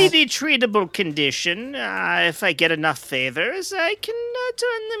It's a sad. completely treatable condition. If I get enough favors, I can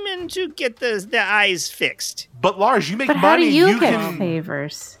turn them in to get the eyes fixed. But Lars, you make But how money. do you get can...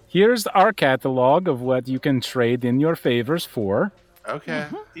 favors? Here's our catalog of what you can trade in your favors for. Okay.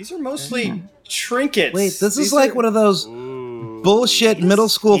 These are mostly trinkets. Wait, this is These like are- one of those bullshit middle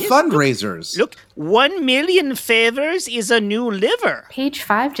school fundraisers. Look, 1 million favors is a new liver. Page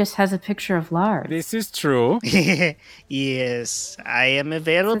 5 just has a picture of Lars. This is true. Yes, I am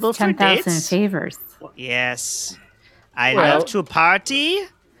available It's for 10,000 dates. favors. Yes. I Well- love to party.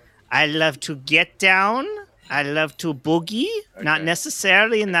 I love to get down. I love to boogie. Not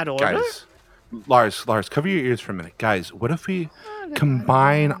necessarily in that order. Guys, Lars, cover your ears for a minute. Guys, what if we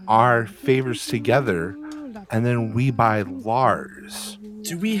combine our favors together and then we buy Lars?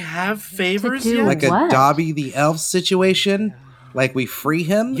 Do we have favors do yet? Like a What? Dobby the Elf situation? Like we free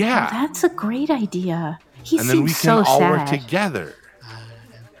him? Yeah. That's a great idea. He And then we seems can so all sad. work together.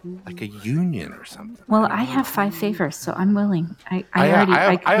 Like a union or something. Well, I have 5 favors, so I'm willing. I I already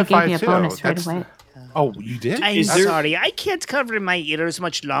have they gave me a 5 too. bonus right That's- away. Oh, you did? I'm Is there- sorry, I can't cover my ears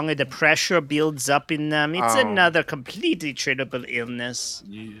much longer. The pressure builds up in them. It's Oh. another completely treatable illness.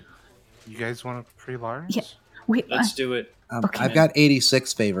 You guys want to free Lars? Yeah. Wait, Let's do it. Okay. I've got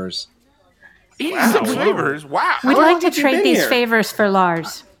 86 favors. 86 favors? Wow. we'd How like long to have you trade been these here? favors for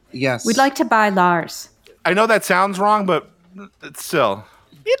Lars. Yes. We'd like to buy Lars. I know that sounds wrong, but it's still.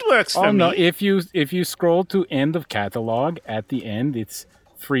 It works for Oh me. no! If you scroll to end of catalog, at the end it's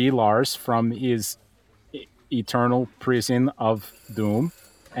free Lars from his eternal prison of doom,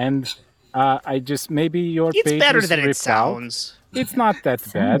 and I just maybe your It's page better is than it ripped out. sounds. It's not that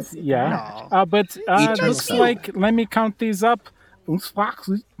bad, yeah. But Eternal looks self. like, let me count these up.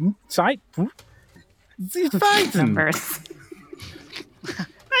 Numbers.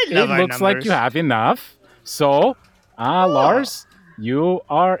 I It love our looks like numbers. you have enough. So, Lars, you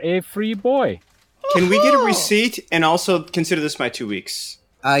are a free boy. Can we get a receipt and also consider this my 2 weeks?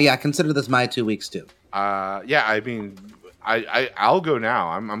 Yeah, consider this my 2 weeks too. Yeah, I mean, I'll go now.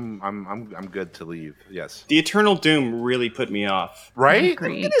 I'm good to leave. Yes. The Eternal Doom really put me off. Right?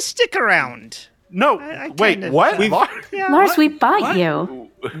 I'm gonna stick around. No. I wait. kinda- What? We've- Lars? Yeah, Lars, what? we bought you.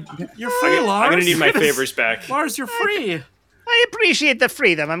 You're free, Lars. I'm gonna need my favors back. Lars, you're free. I appreciate the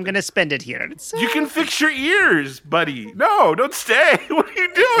freedom. I'm gonna spend it here. It's, You can fix your ears, buddy. No, don't stay. What are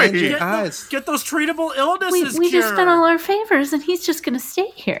you doing? Andrew, Get, guys. get those treatable We illnesses just cured. spent all our favors, and he's just going to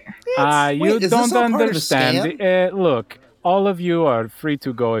stay here. You Wait, is this don't all part of a understand. Look, all of you are free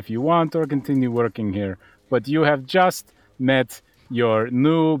to go if you want or continue working here, but you have just met your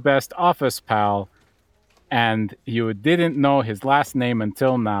new best office pal, and you didn't know his last name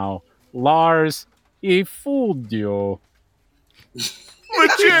until now. Lars, he fooled you.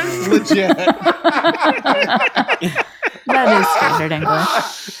 Legit. Legit. That is standard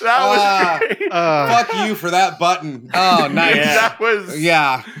English. That was great. Fuck you for that button. Oh, nice. That was.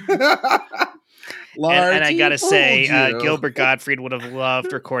 Yeah. Lars, and I he gotta say, fooled you. Gilbert Gottfried would have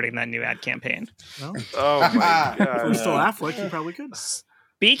loved recording that new ad campaign. Oh my If we're god. still Affleck, you probably could.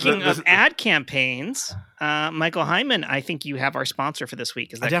 Speaking of ad campaigns, Michael Hyman, I think you have our sponsor for this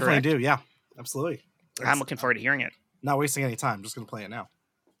week. Is that I definitely correct? do. Yeah, absolutely. I'm looking forward to hearing it. Not wasting any time. Just gonna play it now.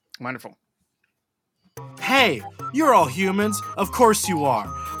 Wonderful. Hey, you're all humans. Of course you are.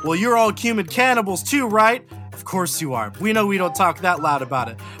 Well, you're all human cannibals too, right? Of course you are. We know we don't talk that loud about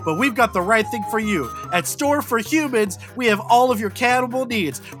it, but we've got the right thing for you. At Store for Humans, we have all of your cannibal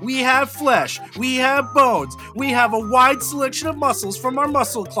needs. We have flesh, we have bones, we have a wide selection of muscles from our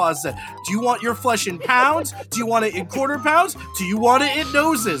muscle closet. Do you want your flesh in pounds? Do you want it in quarter pounds? Do you want it in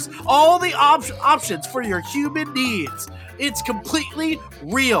noses? All the options for your human needs. It's completely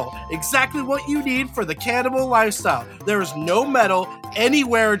real. Exactly what you need for the cannibal lifestyle. There is no metal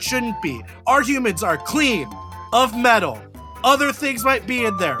anywhere it shouldn't be. Our humans are clean of metal. Other things might be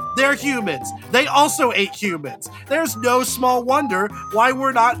in there. They're humans. They also ate humans. There's no small wonder why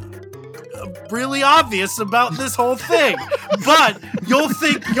we're not really obvious about this whole thing. But you'll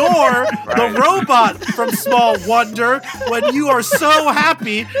think you're the robot from Small Wonder when you are so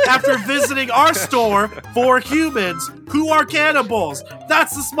happy after visiting our store for humans who are cannibals.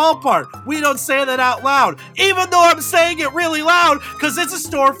 That's the small part. We don't say that out loud, even though I'm saying it really loud because it's a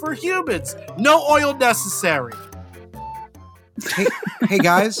store for humans. No oil necessary. Hey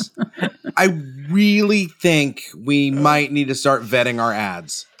guys, I really think we might need to start vetting our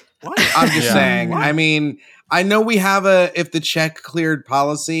ads. What? I'm just saying. What? I mean, I know we have a if the check cleared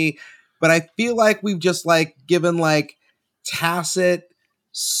policy, but I feel like we've just like given like tacit,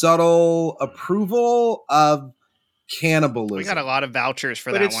 subtle approval of cannibalism. We got a lot of vouchers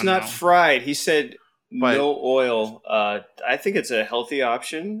for that one. But it's not fried. He said no oil. I think it's a healthy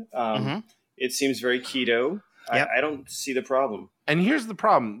option. It seems very keto. Yep. I don't see the problem. And here's the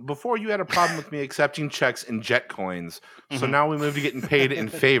problem. Before you had a problem with me accepting checks in jet coins. So now we move to getting paid in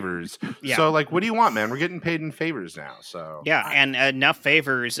favors. Yeah. So like, what do you want, man? We're getting paid in favors now. So yeah, and enough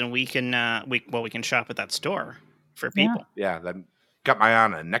favors, and we can we can shop at that store for people. Yeah, that got my eye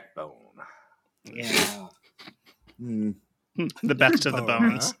on a neck bone. Yeah. The best of the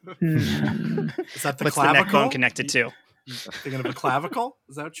bones. Is that the What's clavicle? the neck bone connected to? Thinking of a clavicle?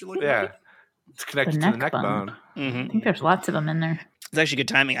 Is that what you're looking at? It's connected to the neck bone. I think there's lots of them in there. It's actually good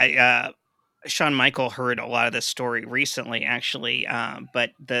timing. Sean Michael heard a lot of this story recently, actually.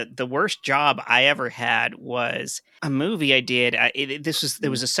 But the worst job I ever had was a movie I did. It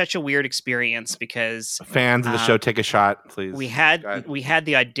was such a weird experience because fans of the show, take a shot, please. We had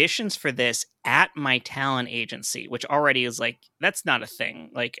the auditions for this at my talent agency, which already is like, that's not a thing.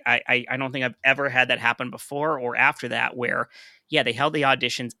 Like I don't think I've ever had that happen before or after that, where they held the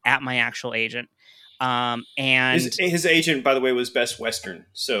auditions at my actual agent. And his agent, by the way, was Best Western,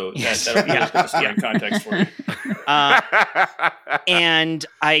 so that'll be in context for you. And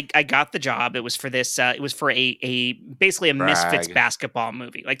I got the job. It was for this. It was for a basically a Misfits basketball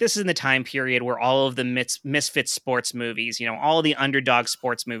movie. Like, this is in the time period where all of the Misfits sports movies, all the underdog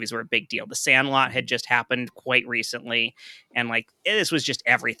sports movies were a big deal. The Sandlot had just happened quite recently, and like this was just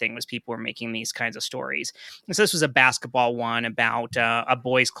everything. Was people were making these kinds of stories. And so this was a basketball one about a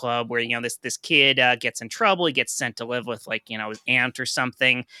boys club where this kid gets in trouble. He gets sent to live with his aunt or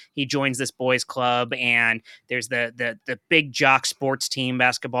something. He joins this boys club, and there's the big jock sports team,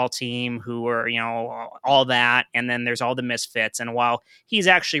 basketball team, who are all that, and then there's all the misfits. And while he's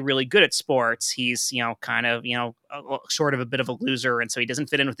actually really good at sports, he's kind of sort of a bit of a loser, and so he doesn't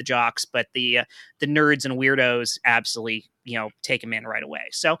fit in with the jocks. But the nerds and weirdos absolutely take him in right away.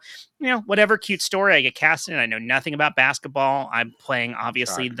 So whatever cute story, I get cast in. I know nothing about basketball. I'm playing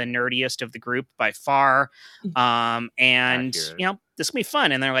obviously the nerdiest of the group by far, and this will be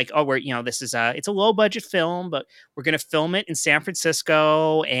fun. And they're like, oh, this is it's a low budget film, but we're going to film it in San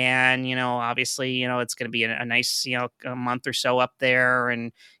Francisco, and obviously it's going to be a nice a month or so up there,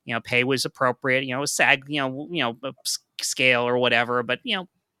 and pay was appropriate, it was SAG scale or whatever, but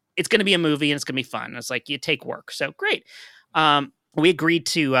it's going to be a movie and it's going to be fun. It's like, you take work. So great. We agreed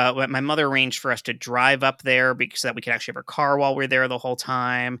to, my mother arranged for us to drive up there so that we could actually have our car while we're there the whole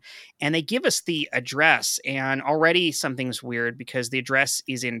time. And they give us the address, and already something's weird because the address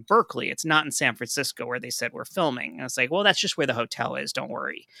is in Berkeley. It's not in San Francisco where they said we're filming. And it's like, well, that's just where the hotel is. Don't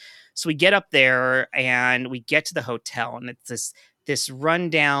worry. So we get up there and we get to the hotel, and it's this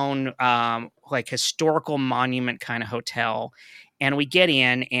rundown, like historical monument kind of hotel. And we get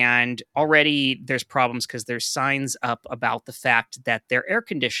in, and already there's problems because there's signs up about the fact that their air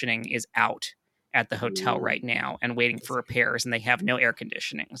conditioning is out at the hotel right now and waiting for repairs, and they have no air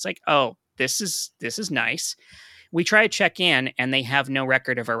conditioning. It's like, oh, this is nice. We try to check in, and they have no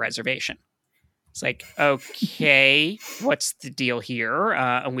record of our reservation. It's like, okay, what's the deal here?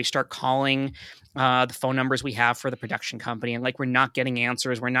 And we start calling the phone numbers we have for the production company, and like, we're not getting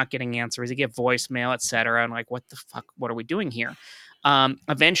answers. They get voicemail, etc. And like, what the fuck? What are we doing here?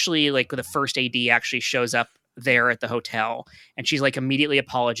 Eventually, like, the first AD actually shows up there at the hotel, and she's like immediately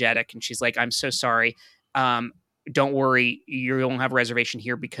apologetic, and she's like, I'm so sorry. Don't worry, you don't have a reservation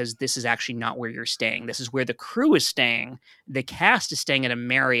here because this is actually not where you're staying. This is where the crew is staying. The cast is staying at a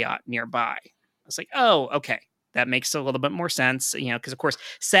Marriott nearby. I was like, oh, okay. That makes a little bit more sense, because of course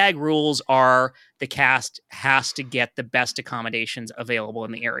SAG rules are the cast has to get the best accommodations available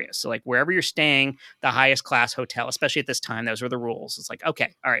in the area. So like, wherever you're staying, the highest class hotel, especially at this time, those were the rules. It's like,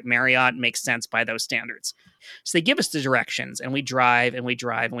 okay, all right, Marriott makes sense by those standards. So they give us the directions, and we drive and we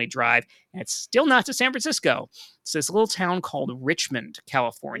drive and we drive, and it's still not to San Francisco. It's this little town called Richmond,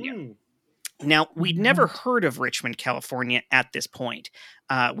 California. Now, we'd never heard of Richmond, California at this point.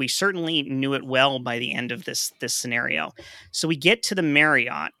 We certainly knew it well by the end of this scenario. So we get to the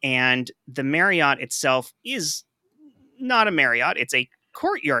Marriott, and the Marriott itself is not a Marriott. It's a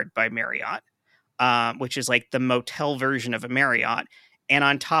Courtyard by Marriott, which is like the motel version of a Marriott. And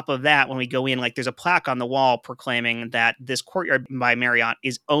on top of that, when we go in, like, there's a plaque on the wall proclaiming that this Courtyard by Marriott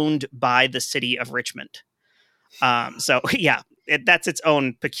is owned by the city of Richmond. So yeah, that's its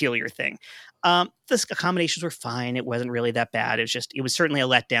own peculiar thing. The accommodations were fine. It wasn't really that bad. It was certainly a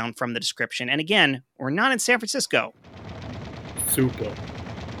letdown from the description. And again, we're not in San Francisco. Super.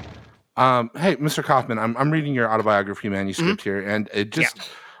 Hey, Mr. Kaufman, I'm reading your autobiography manuscript here, and it just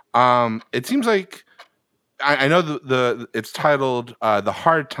it seems like I know the it's titled The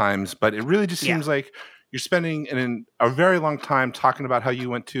Hard Times, but it really just seems like you're spending a very long time talking about how you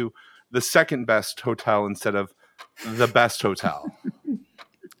went to the second best hotel instead of the best hotel.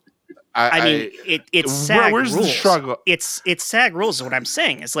 I mean, it's SAG where's rules. The struggle? It's SAG rules is what I'm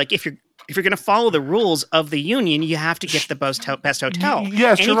saying. It's like if you're going to follow the rules of the union, you have to get the best hotel.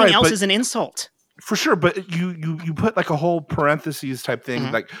 Yes, anything you're right, else is an insult. For sure, but you put like a whole parentheses type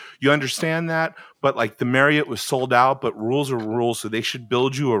thing. Like you understand that, but like the Marriott was sold out, but rules are rules, so they should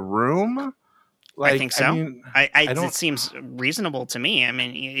build you a room. Like, I think so. I mean, it seems reasonable to me. I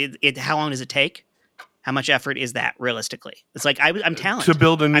mean, how long does it take? How much effort is that realistically? It's like I'm talent to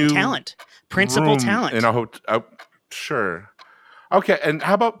build a new principal talent in a hotel. Sure, okay. And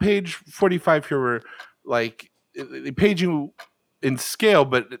how about page 45 here, where like they paid you in scale,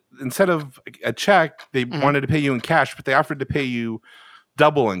 but instead of a check, they wanted to pay you in cash, but they offered to pay you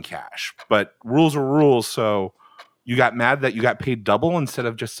double in cash. But rules are rules, so you got mad that you got paid double instead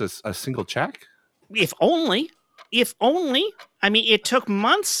of just a single check? If only. I mean, it took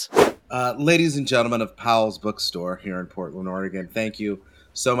months. Ladies and gentlemen of Powell's Bookstore here in Portland, Oregon, thank you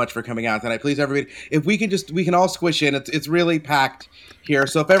so much for coming out tonight. Please, everybody, if we can all squish in. It's really packed here,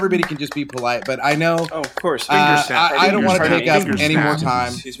 so if everybody can just be polite. But I know, of course, I don't want to take up any more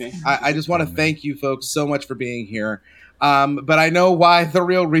time. Excuse me. I just want to thank you folks so much for being here. But I know why the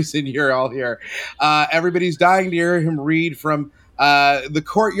real reason you're all here. Everybody's dying to hear him read from the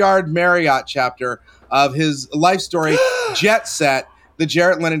Courtyard Marriott chapter of his life story, Jet Set. The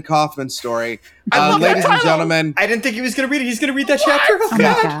Jarrett Lennon Kaufman story. Ladies and gentlemen. I didn't think he was going to read it. He's going to read that chapter? Oh, my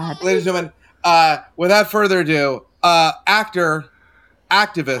God. Ladies and gentlemen, without further ado, actor,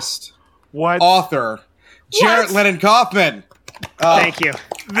 activist, author, Jarrett Lennon Kaufman. Thank you.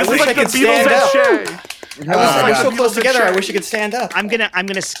 I wish I could stand up. We're so close together. I wish you could stand up. I'm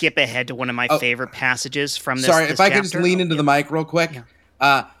gonna skip ahead to one of my favorite passages from this. Sorry, this if I chapter. could just lean into the mic real quick.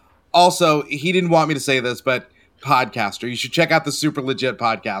 Yeah. Also, he didn't want me to say this, but podcaster, you should check out the Super Legit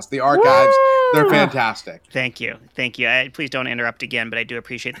podcast. The archives, they're fantastic. Thank you. Please don't interrupt again, but I do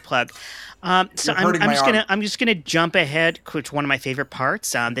appreciate the plug. So I'm just gonna jump ahead to one of my favorite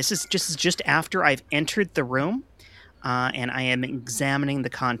parts. This is just after I've entered the room, and I am examining the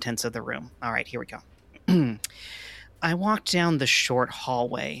contents of the room. All right, here we go. I walked down the short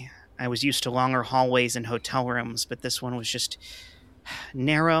hallway. I was used to longer hallways in hotel rooms, but this one was just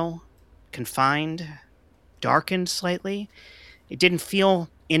narrow, confined, darkened slightly. It didn't feel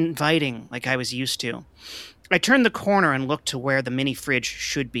inviting like I was used to. I turned the corner and looked to where the mini fridge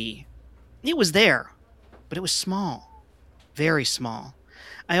should be. It was there, but it was small, very small.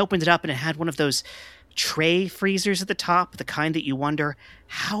 I opened it up and it had one of those tray freezers at the top, the kind that you wonder,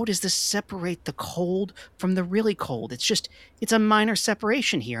 how does this separate the cold from the really cold? It's a minor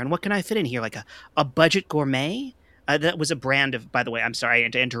separation here. And what can I fit in here? Like a budget gourmet? That was a brand of, by the way, I'm sorry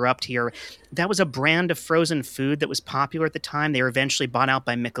to interrupt here. That was a brand of frozen food that was popular at the time. They were eventually bought out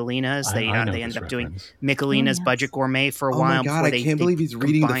by Michelina's. They ended up doing Michelina's Budget Gourmet for a while. Oh my God, I can't believe he's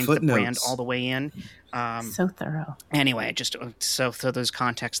reading the footnotes. The brand all the way in. So thorough. Anyway, just so there's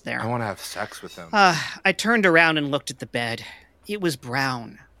context there. I want to have sex with him. I turned around and looked at the bed. It was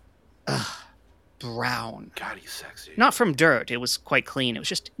brown. Ugh, brown. God, he's sexy. Not from dirt. It was quite clean.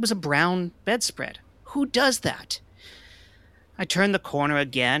 It was a brown bedspread. Who does that? I turned the corner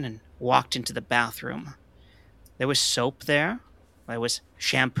again and walked into the bathroom. There was soap there. There was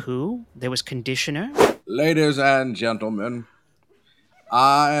shampoo. There was conditioner. Ladies and gentlemen,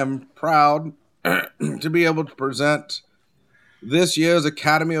 I am proud to be able to present this year's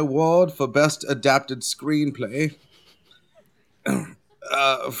Academy Award for Best Adapted Screenplay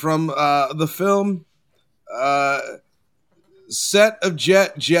from the film Set of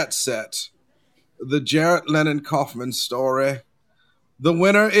Jet Set, the Jarrett Lennon Kaufman story. The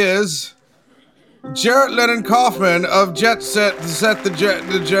winner is Jarrett Lennon Kaufman of Jet Set, the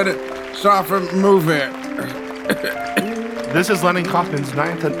Jet Kaufman movie. This is Lennon Kaufman's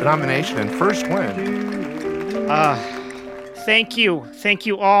 9th nomination and first win. Thank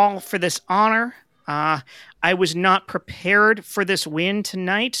you all for this honor. I was not prepared for this win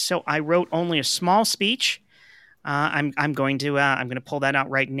tonight, so I wrote only a small speech. I'm going to pull that out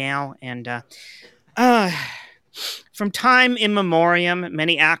right now. And from time immemorial,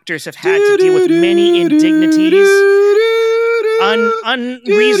 many actors have had to deal with many indignities,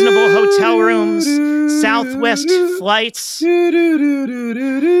 unreasonable hotel rooms, Southwest flights, and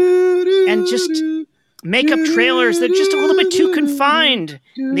just makeup trailers that are just a little bit too confined.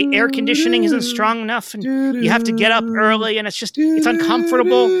 The air conditioning isn't strong enough, and you have to get up early, and it's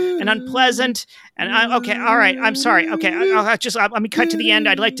uncomfortable and unpleasant. And all right, I'm sorry. Okay, let me cut to the end.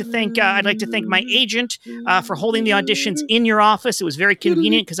 I'd like to thank my agent for holding the auditions in your office. It was very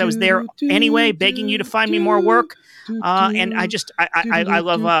convenient because I was there anyway, begging you to find me more work. And I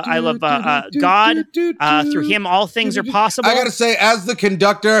love God. Through him, all things are possible. I gotta say, as the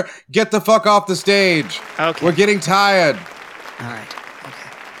conductor, get the fuck off the stage. Okay. We're getting tired. All right. Okay.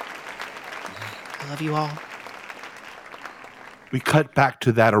 I love you all. We cut back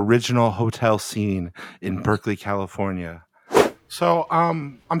to that original hotel scene in Berkeley, California. So,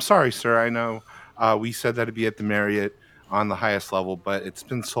 I'm sorry, sir. I know we said that it'd be at the Marriott on the highest level, but it's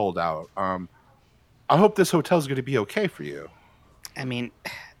been sold out. I hope this hotel is going to be okay for you. I mean,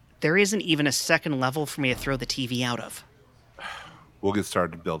 there isn't even a second level for me to throw the TV out of. We'll get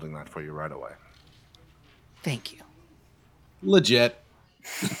started building that for you right away. Thank you. Legit.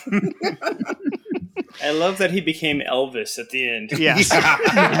 I love that he became Elvis at the end. Yes.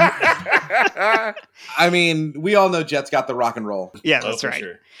 I mean, we all know Jet's got the rock and roll. Yeah, that's right.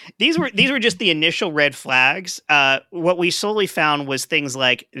 Sure. These were just the initial red flags. What we slowly found was things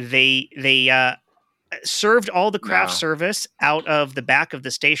like they served all the craft service out of the back of the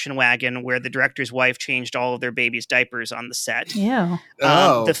station wagon where the director's wife changed all of their baby's diapers on the set. Yeah.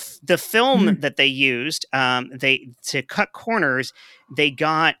 The film that they used, to cut corners, they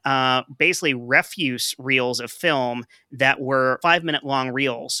got basically refuse reels of film that were 5-minute long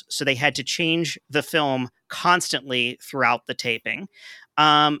reels. So they had to change the film constantly throughout the taping.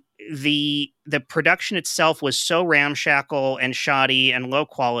 The production itself was so ramshackle and shoddy and low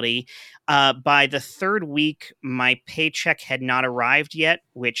quality. By the third week, my paycheck had not arrived yet,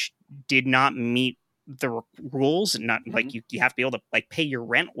 which did not meet the rules. Not like you have to be able to like pay your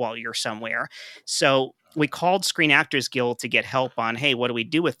rent while you're somewhere. So we called Screen Actors Guild to get help on, hey, what do we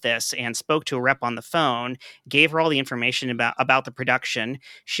do with this? And spoke to a rep on the phone, gave her all the information about the production.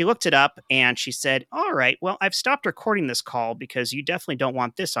 She looked it up and she said, all right, well, I've stopped recording this call because you definitely don't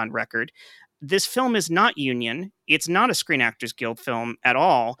want this on record. This film is not union. It's not a Screen Actors Guild film at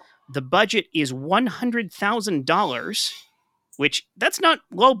all. The budget is $100,000, which that's not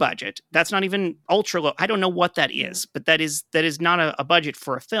low budget. That's not even ultra low. I don't know what that is, but that is not a budget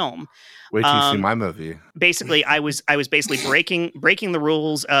for a film. Wait till you see my movie. Basically, I was basically breaking the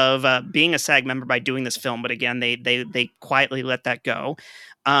rules of being a SAG member by doing this film. But again, they quietly let that go.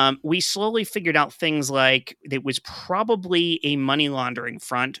 We slowly figured out things like it was probably a money laundering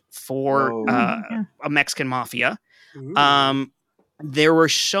front for a Mexican mafia. There were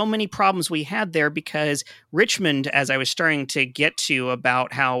so many problems we had there because Richmond, as I was starting to get to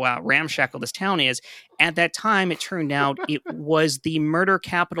about how ramshackle this town is, at that time, it turned out it was the murder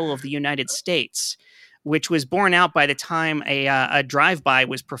capital of the United States, which was borne out by the time a drive-by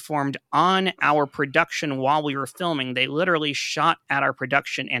was performed on our production while we were filming. They literally shot at our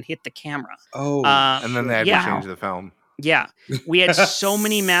production and hit the camera. And then they had to change the film. Yeah, we had so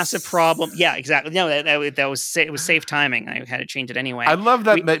many massive problems. Yeah, exactly. No, that was it was safe timing. I had to change it anyway. I love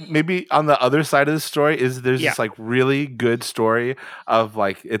that. Maybe on the other side of the story is there's this like really good story of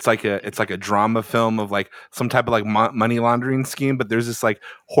like it's like a drama film of like some type of like money laundering scheme, but there's this like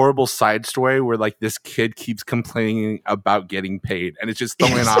horrible side story where like this kid keeps complaining about getting paid, and it's just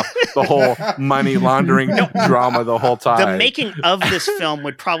throwing off the whole money laundering drama the whole time. The making of this film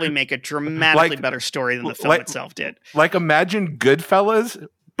would probably make a dramatically better story than the film itself did. Like imagine Goodfellas,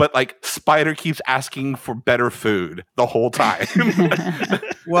 but like Spider keeps asking for better food the whole time.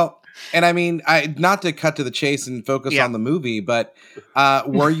 Well, and I mean, not to cut to the chase and focus on the movie, but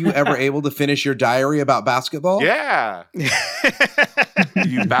were you ever able to finish your diary about basketball? Yeah.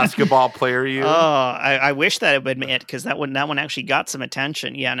 You basketball player, you. Oh, I wish that it would admit because that one actually got some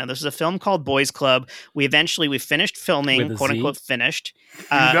attention. Yeah, no, this is a film called Boys Club. We finished filming, quote unquote, finished.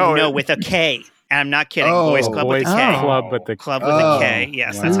 With a K. And I'm not kidding. Boys Club with a K. Club with the K.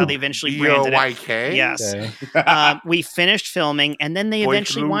 Yes, that's how they eventually branded it. Yes. Okay. We finished filming, and then they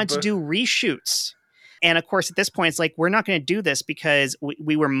eventually wanted to do reshoots. And of course, at this point, it's like, we're not going to do this because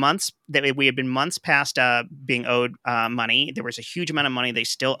we had been months past being owed money. There was a huge amount of money they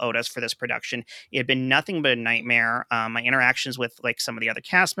still owed us for this production. It had been nothing but a nightmare. My interactions with like some of the other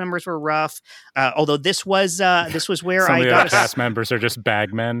cast members were rough. Although this was where some of the other cast members are just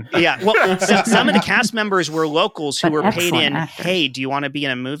bagmen. Yeah, well, some of the cast members were locals who were paid in. Actors. Hey, do you want to be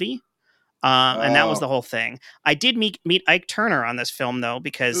in a movie? And that was the whole thing. I did meet Ike Turner on this film though,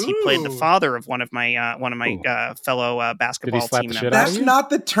 because he played the father of one of my fellow basketball team members. That's not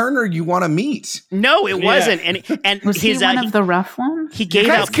the Turner you want to meet. No, it wasn't. And was he one of the rough ones? He gave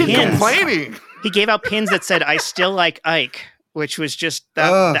out pins. Complaining. He gave out pins that said, "I still like Ike," which was just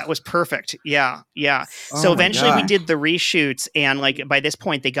that was perfect. Yeah. So eventually we did the reshoots, and like by this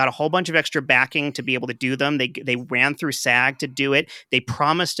point they got a whole bunch of extra backing to be able to do them. They ran through SAG to do it. They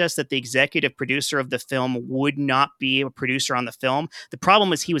promised us that the executive producer of the film would not be a producer on the film. The problem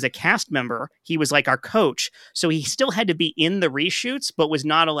was he was a cast member. He was like our coach, so he still had to be in the reshoots, but was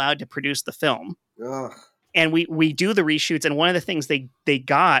not allowed to produce the film. Ugh. And we do the reshoots, and one of the things they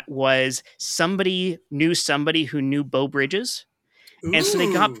got was somebody who knew Beau Bridges. Ooh. And so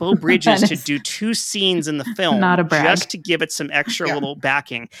they got Beau Bridges to do 2 scenes in the film, not a brag, just to give it some extra little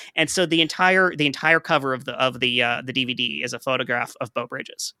backing. And so the entire cover of the DVD is a photograph of Beau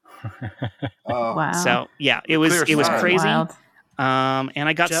Bridges. Wow! So yeah, it was crazy. And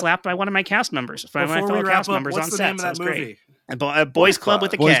I got slapped by one of my cast members, my fellow cast members on set. So it was great. Boys Club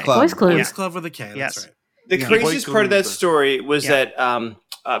with a K. Boys Club with a K. Yes. That's right. The craziest part of that story was that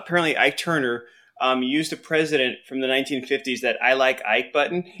apparently Ike Turner used a president from the 1950s that "I like Ike"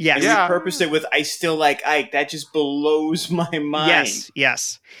 button. Yes. And repurposed it with "I still like Ike." That just blows my mind.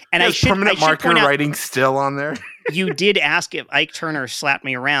 Yes. And there's permanent marker writing still on there. You did ask if Ike Turner slapped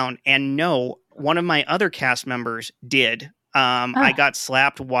me around, and no, one of my other cast members did. I got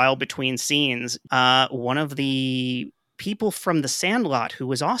slapped while between scenes. One of the people from The Sandlot, who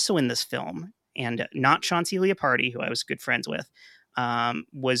was also in this film, and not Chauncey Leopardi, who I was good friends with,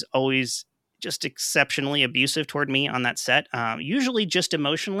 was always just exceptionally abusive toward me on that set. Usually just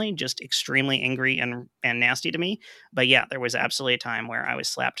emotionally, just extremely angry and nasty to me. But yeah, there was absolutely a time where I was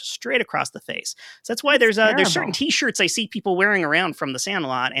slapped straight across the face. So that's why there's certain T-shirts I see people wearing around from The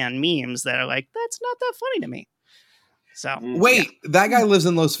Sandlot and memes that are like, that's not that funny to me. So wait, that guy lives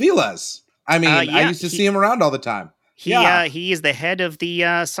in Los Feliz. I mean, I used to see him around all the time. He is the head of the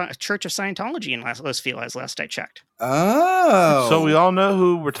Church of Scientology in Los Feliz, last I checked. Oh. So we all know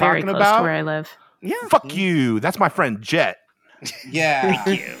who we're talking close about? To where I live. Yeah. Fuck you. That's my friend Jet. Yeah.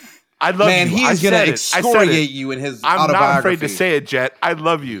 Thank you. I love you. Man, he is going to excoriate you in his I'm autobiography. not afraid to say it, Jet. I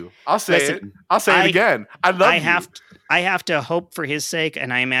love you. I'll say it. I'll say it again. I love you. I have to hope for his sake,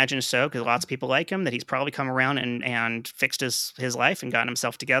 and I imagine so, because lots of people like him, that he's probably come around and fixed his life and gotten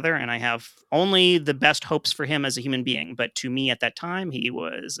himself together, and I have only the best hopes for him as a human being. But to me at that time, he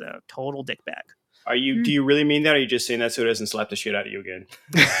was a total dickbag. Do you really mean that, or are you just saying that so he doesn't slap the shit out of you again?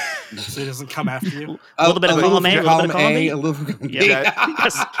 So he doesn't come after you? A little bit of column A, a little bit of column B. A little bit of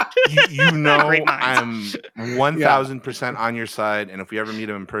yes. You know I'm 1,000% on your side, and if we ever meet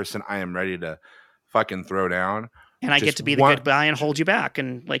him in person, I am ready to fucking throw down. And I get to be the good guy and hold you back,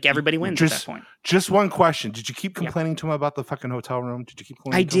 and like everybody wins at that point. Just one question: did you keep complaining to him about the fucking hotel room? Did you keep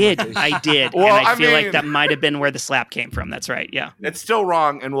complaining? I did. Well, and I feel like that might have been where the slap came from. That's right. Yeah, it's still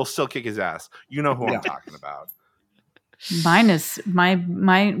wrong, and we'll still kick his ass. You know who I'm talking about. Mine is my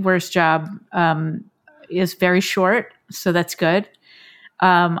worst job is very short, so that's good.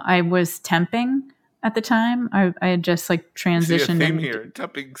 I was temping at the time. I had just like transitioned. See a theme here.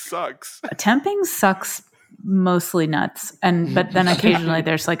 Temping sucks. Temping sucks. Mostly nuts, but then occasionally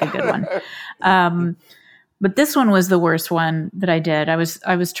there's like a good one. But this one was the worst one that I did. I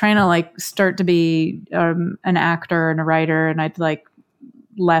was trying to like start to be an actor and a writer, and I'd like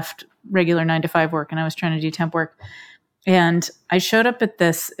left regular 9-to-5 work, and I was trying to do temp work. And I showed up at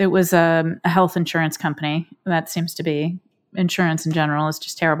this. It was a health insurance company. That seems to be insurance in general is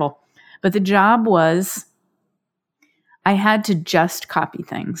just terrible. But the job was I had to just copy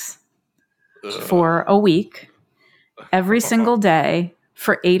things for a week, every single day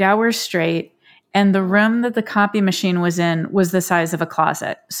for 8 hours straight. And the room that the copy machine was in was the size of a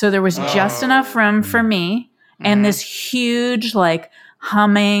closet. So there was just enough room for me and this huge, like,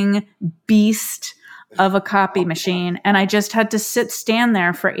 humming beast of a copy machine. And I just had to stand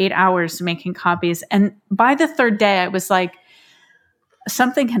there for 8 hours making copies. And by the third day, I was like,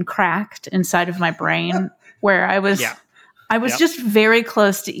 something had cracked inside of my brain where I was... Yeah. I was just very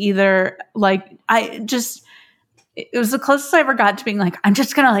close to either like it was the closest I ever got to being like, I'm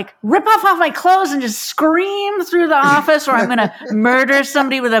just going to like rip off all my clothes and just scream through the office, or I'm going to murder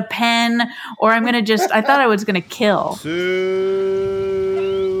somebody with a pen, or I'm going to I thought I was going to kill. Super.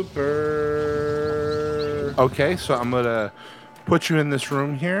 Okay. So I'm going to put you in this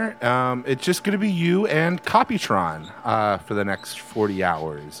room here. It's just going to be you and Copytron for the next 40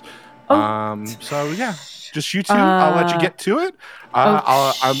 hours. So yeah. Just you two. I'll let you get to it.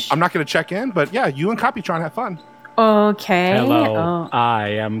 I'm not going to check in, but yeah, you and Copytron have fun. Okay. Hello, I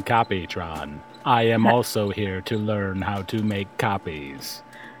am Copytron. I am also here to learn how to make copies.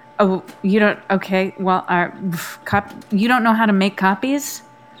 Oh, you don't? Okay. Well, you don't know how to make copies?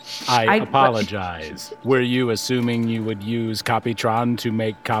 I apologize. Were you assuming you would use Copytron to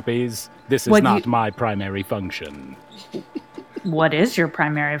make copies? This is not my primary function. What is your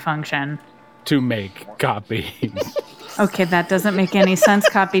primary function? To make copies. Okay, that doesn't make any sense,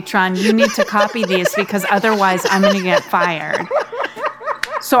 Copytron. You need to copy these because otherwise I'm going to get fired.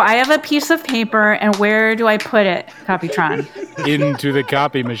 So I have a piece of paper, and where do I put it, Copytron? Into the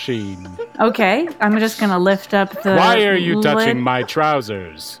copy machine. Okay, I'm just going to lift up the Why are you touching my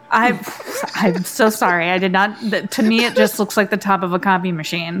trousers? I'm so sorry. I did not. To me, it just looks like the top of a copy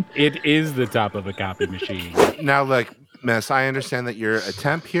machine. It is the top of a copy machine. Now, Miss, I understand that you're a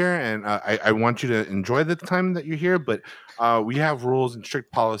temp here, and I want you to enjoy the time that you're here, but we have rules and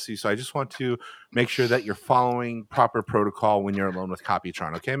strict policies, so I just want to make sure that you're following proper protocol when you're alone with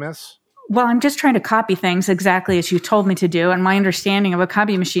Copytron. Okay, Miss? Well, I'm just trying to copy things exactly as you told me to do, and my understanding of a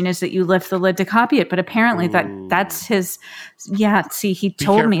copy machine is that you lift the lid to copy it, but apparently that's his... Yeah, see, he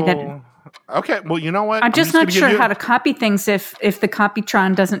told me that... Okay, well, you know what? I'm just not sure how to copy things if the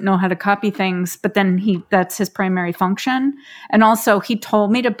Copytron doesn't know how to copy things, but then that's his primary function. And also, he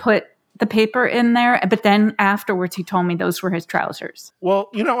told me to put the paper in there, but then afterwards he told me those were his trousers. Well,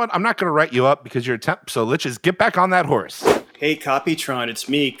 you know what? I'm not going to write you up because you're a temp, so let's just get back on that horse. Hey, Copytron, it's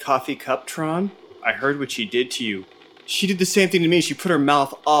me, Coffee Cuptron. I heard what she did to you. She did the same thing to me. She put her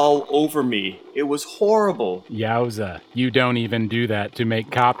mouth all over me. It was horrible. Yowza, you don't even do that to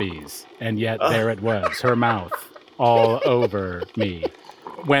make copies. And yet there it was, her mouth all over me.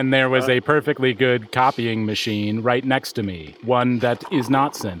 When there was a perfectly good copying machine right next to me, one that is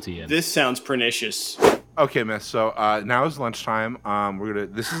not sentient. This sounds pernicious. Okay, Miss. So now is lunchtime.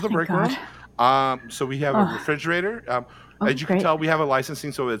 This is the break room. So we have a refrigerator. As you can tell, we have a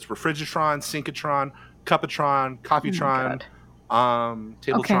licensing. So it's Refrigitron, Syncatron, Cupatron, Coffeetron,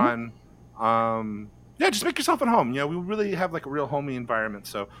 Tabletron. Yeah, just make yourself at home. We really have like a real homey environment.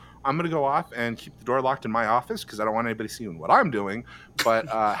 So I'm going to go off and keep the door locked in my office because I don't want anybody seeing what I'm doing. But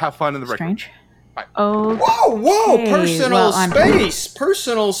have fun in the break room. Bye. Oh, whoa! Personal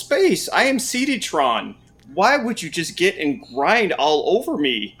space. I am Seeditron. Why would you just get and grind all over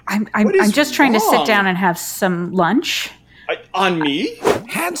me? I'm just trying to sit down and have some lunch. On me?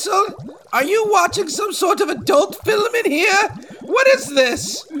 Hansel, are you watching some sort of adult film in here? What is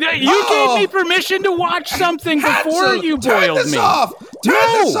this? You gave me permission to watch something before you boiled me.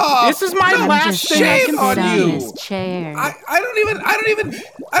 Turn this off. This is my last thing I can on you. Chair. I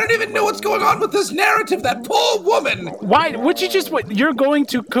don't even know what's going on with this narrative. That poor woman. Why? You're going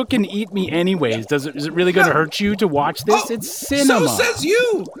to cook and eat me anyways. Is it really going to hurt you to watch this? It's cinema. So says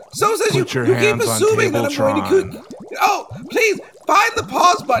you. Put your you hands keep assuming that I'm going to cook. Oh, please find the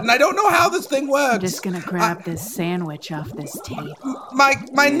pause button. I don't know how this thing works. I'm just gonna grab this sandwich off this table.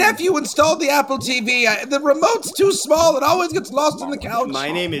 My nephew installed the Apple TV. The remote's too small. It always gets lost on the couch.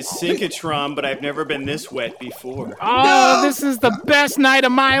 My name is Syncatron, but I've never been this wet before. Oh, this is the best night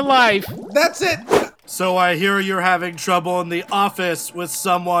of my life. That's it. So I hear you're having trouble in the office with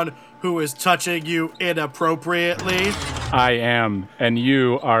someone who is touching you inappropriately. I am, and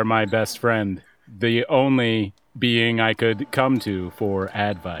you are my best friend. The only being I could come to for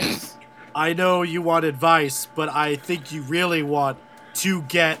advice. I know you want advice, but I think you really want to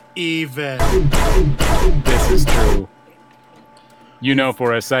get even. This is true.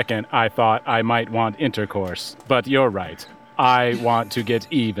 For a second, I thought I might want intercourse, but you're right. I want to get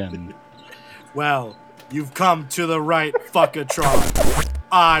even. Well, you've come to the right fuckatron.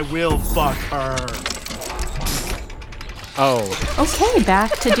 I will fuck her. Oh. Okay,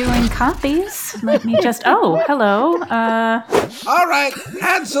 back to doing copies. Let me just... Oh, hello. All right,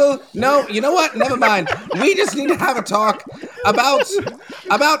 Hansel. No, you know what? Never mind. We just need to have a talk about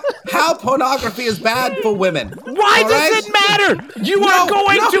how pornography is bad for women. Why does it matter? You are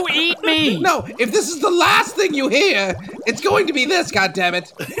going to eat me. No, if this is the last thing you hear, it's going to be this,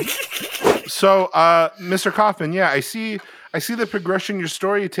 goddammit. So, Mr. Coffin, yeah, I see the progression your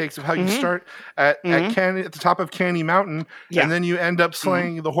story takes of how you start at the top of Canny Mountain, and then you end up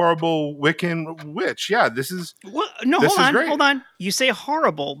slaying the horrible Wiccan witch. Yeah, this is hold on. You say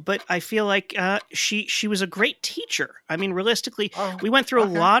horrible, but I feel like she was a great teacher. I mean, realistically, we went through a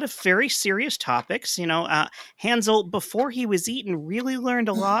lot of very serious topics. Hansel, before he was eaten, really learned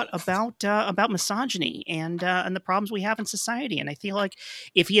a lot about misogyny and the problems we have in society. And I feel like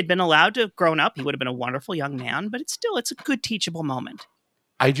if he had been allowed to have grown up, he would have been a wonderful young man. But it's a good teachable moment.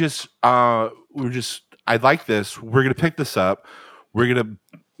 I like this. We're going to pick this up. We're going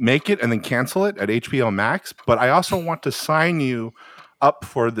to make it and then cancel it at HBO Max. But I also want to sign you up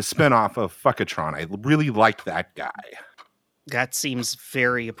for the spinoff of Fuckatron. I really like that guy. That seems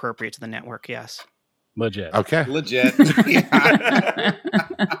very appropriate to the network, yes. Legit. Okay. Legit.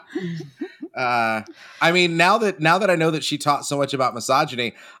 I mean, now that I know that she taught so much about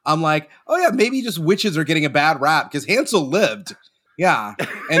misogyny, I'm like, oh yeah, maybe just witches are getting a bad rap because Hansel lived. Yeah.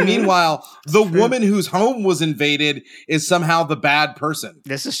 And meanwhile, the woman whose home was invaded is somehow the bad person.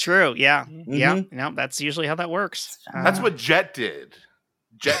 This is true. Yeah. Mm-hmm. Yeah. No, that's usually how that works. That's what Jet did.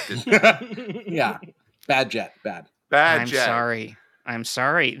 Jet did. Yeah. Bad Jet. Bad. I'm Jet. Sorry. I'm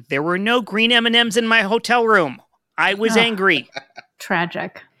sorry. There were no green M&Ms in my hotel room. I was angry.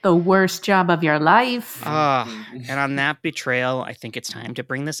 Tragic. The worst job of your life. And on that betrayal, I think it's time to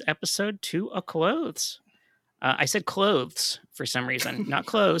bring this episode to a close. I said clothes for some reason, not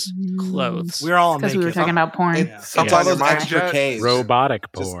clothes. Clothes. We're all because we were talking about porn. It's all those extra Ks.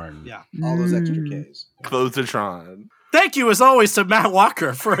 Robotic porn. All those extra Ks. Clothesatron. Thank you, as always, to Matt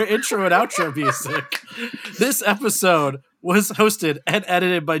Walker for intro and outro music. This episode was hosted and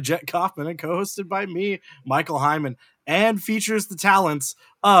edited by Jet Kaufman and co-hosted by me, Michael Hyman, and features the talents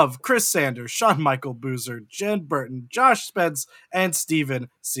of Chris Sanders, Sean Michael Boozer, Jen Burton, Josh Spence, and Stephen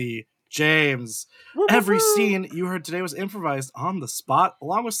C. James. Every scene you heard today was improvised on the spot,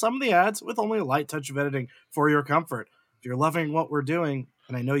 along with some of the ads with only a light touch of editing for your comfort. If you're loving what we're doing,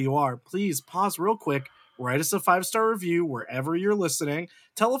 and I know you are, please pause real quick, write us a 5-star review wherever you're listening,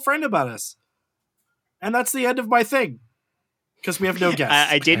 tell a friend about us. And that's the end of my thing. Because we have no guests.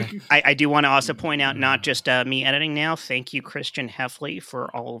 I do want to also point out, not just me editing now. Thank you, Christian Heffley,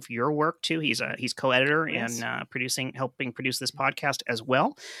 for all of your work too. He's co-editor and helping produce this podcast as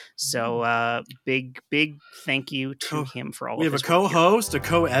well. So big thank you to him for all. We of have his a co-host, a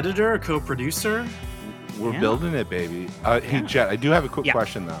co-editor, a co-producer. We're building it, baby. Hey, Jet, I do have a quick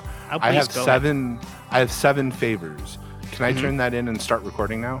question though. I have 7 favors. Can I turn that in and start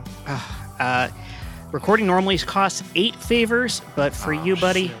recording now? Recording normally costs 8 favors, but for you,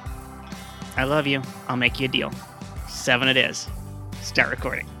 buddy, shit. I love you. I'll make you a deal. 7 it is. Start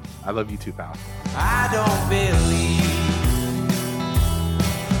recording. I love you too, pal. I don't believe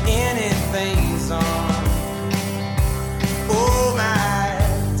anything's on. Oh, my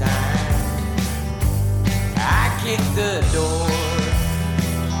time. I kicked the door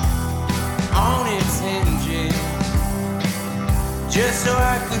on its hinges just so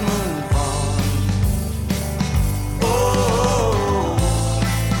I could move on.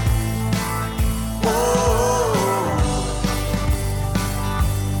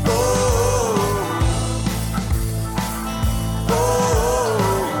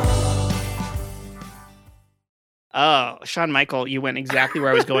 Oh, Sean Michael, you went exactly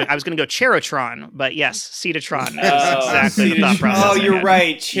where I was going. I was going to go Cheratron, but yes, Cetatron. Exactly the thought process. Oh, you're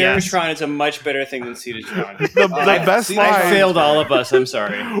right. Cheratron is a much better thing than Cetatron. The best line I failed all of us. I'm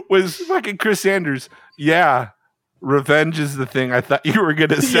sorry. Was fucking Chris Sanders. Yeah. Revenge is the thing I thought you were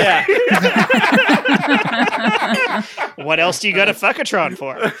going to say. Yeah. What else do you go to Fuckatron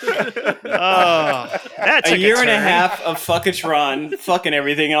for? Oh, that's a year and a half of Fuckatron, fucking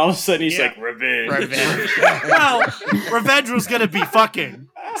everything. All of a sudden, he's like, revenge. Well, revenge was going to be fucking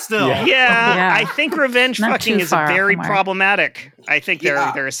still. Yeah, I think revenge fucking is very problematic. I think there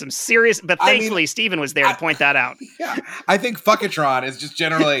are some serious, but thankfully Steven was there to point that out. Yeah, I think Fuckatron is just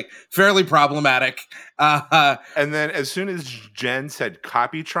generally fairly problematic. And then as soon as Jen said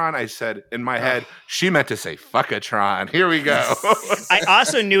Copytron, I said in my head, she meant to say Fuckatron. Here we go. I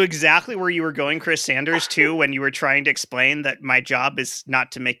also knew exactly where you were going, Chris Sanders, too, when you were trying to explain that my job is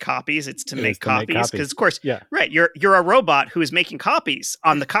not to make copies, it's to make copies. Because, of course, right, you're a robot who is making copies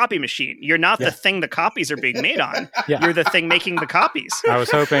on the copy machine. You're not the thing the copies are being made on. You're the thing making the copies. I was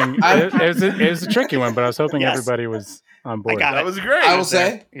hoping it was a tricky one, but I was hoping everybody was on board. That was great. I will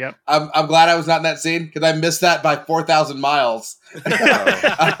say, I'm glad I was not in that scene because I missed that by 4,000 miles.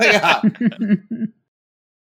 Yeah.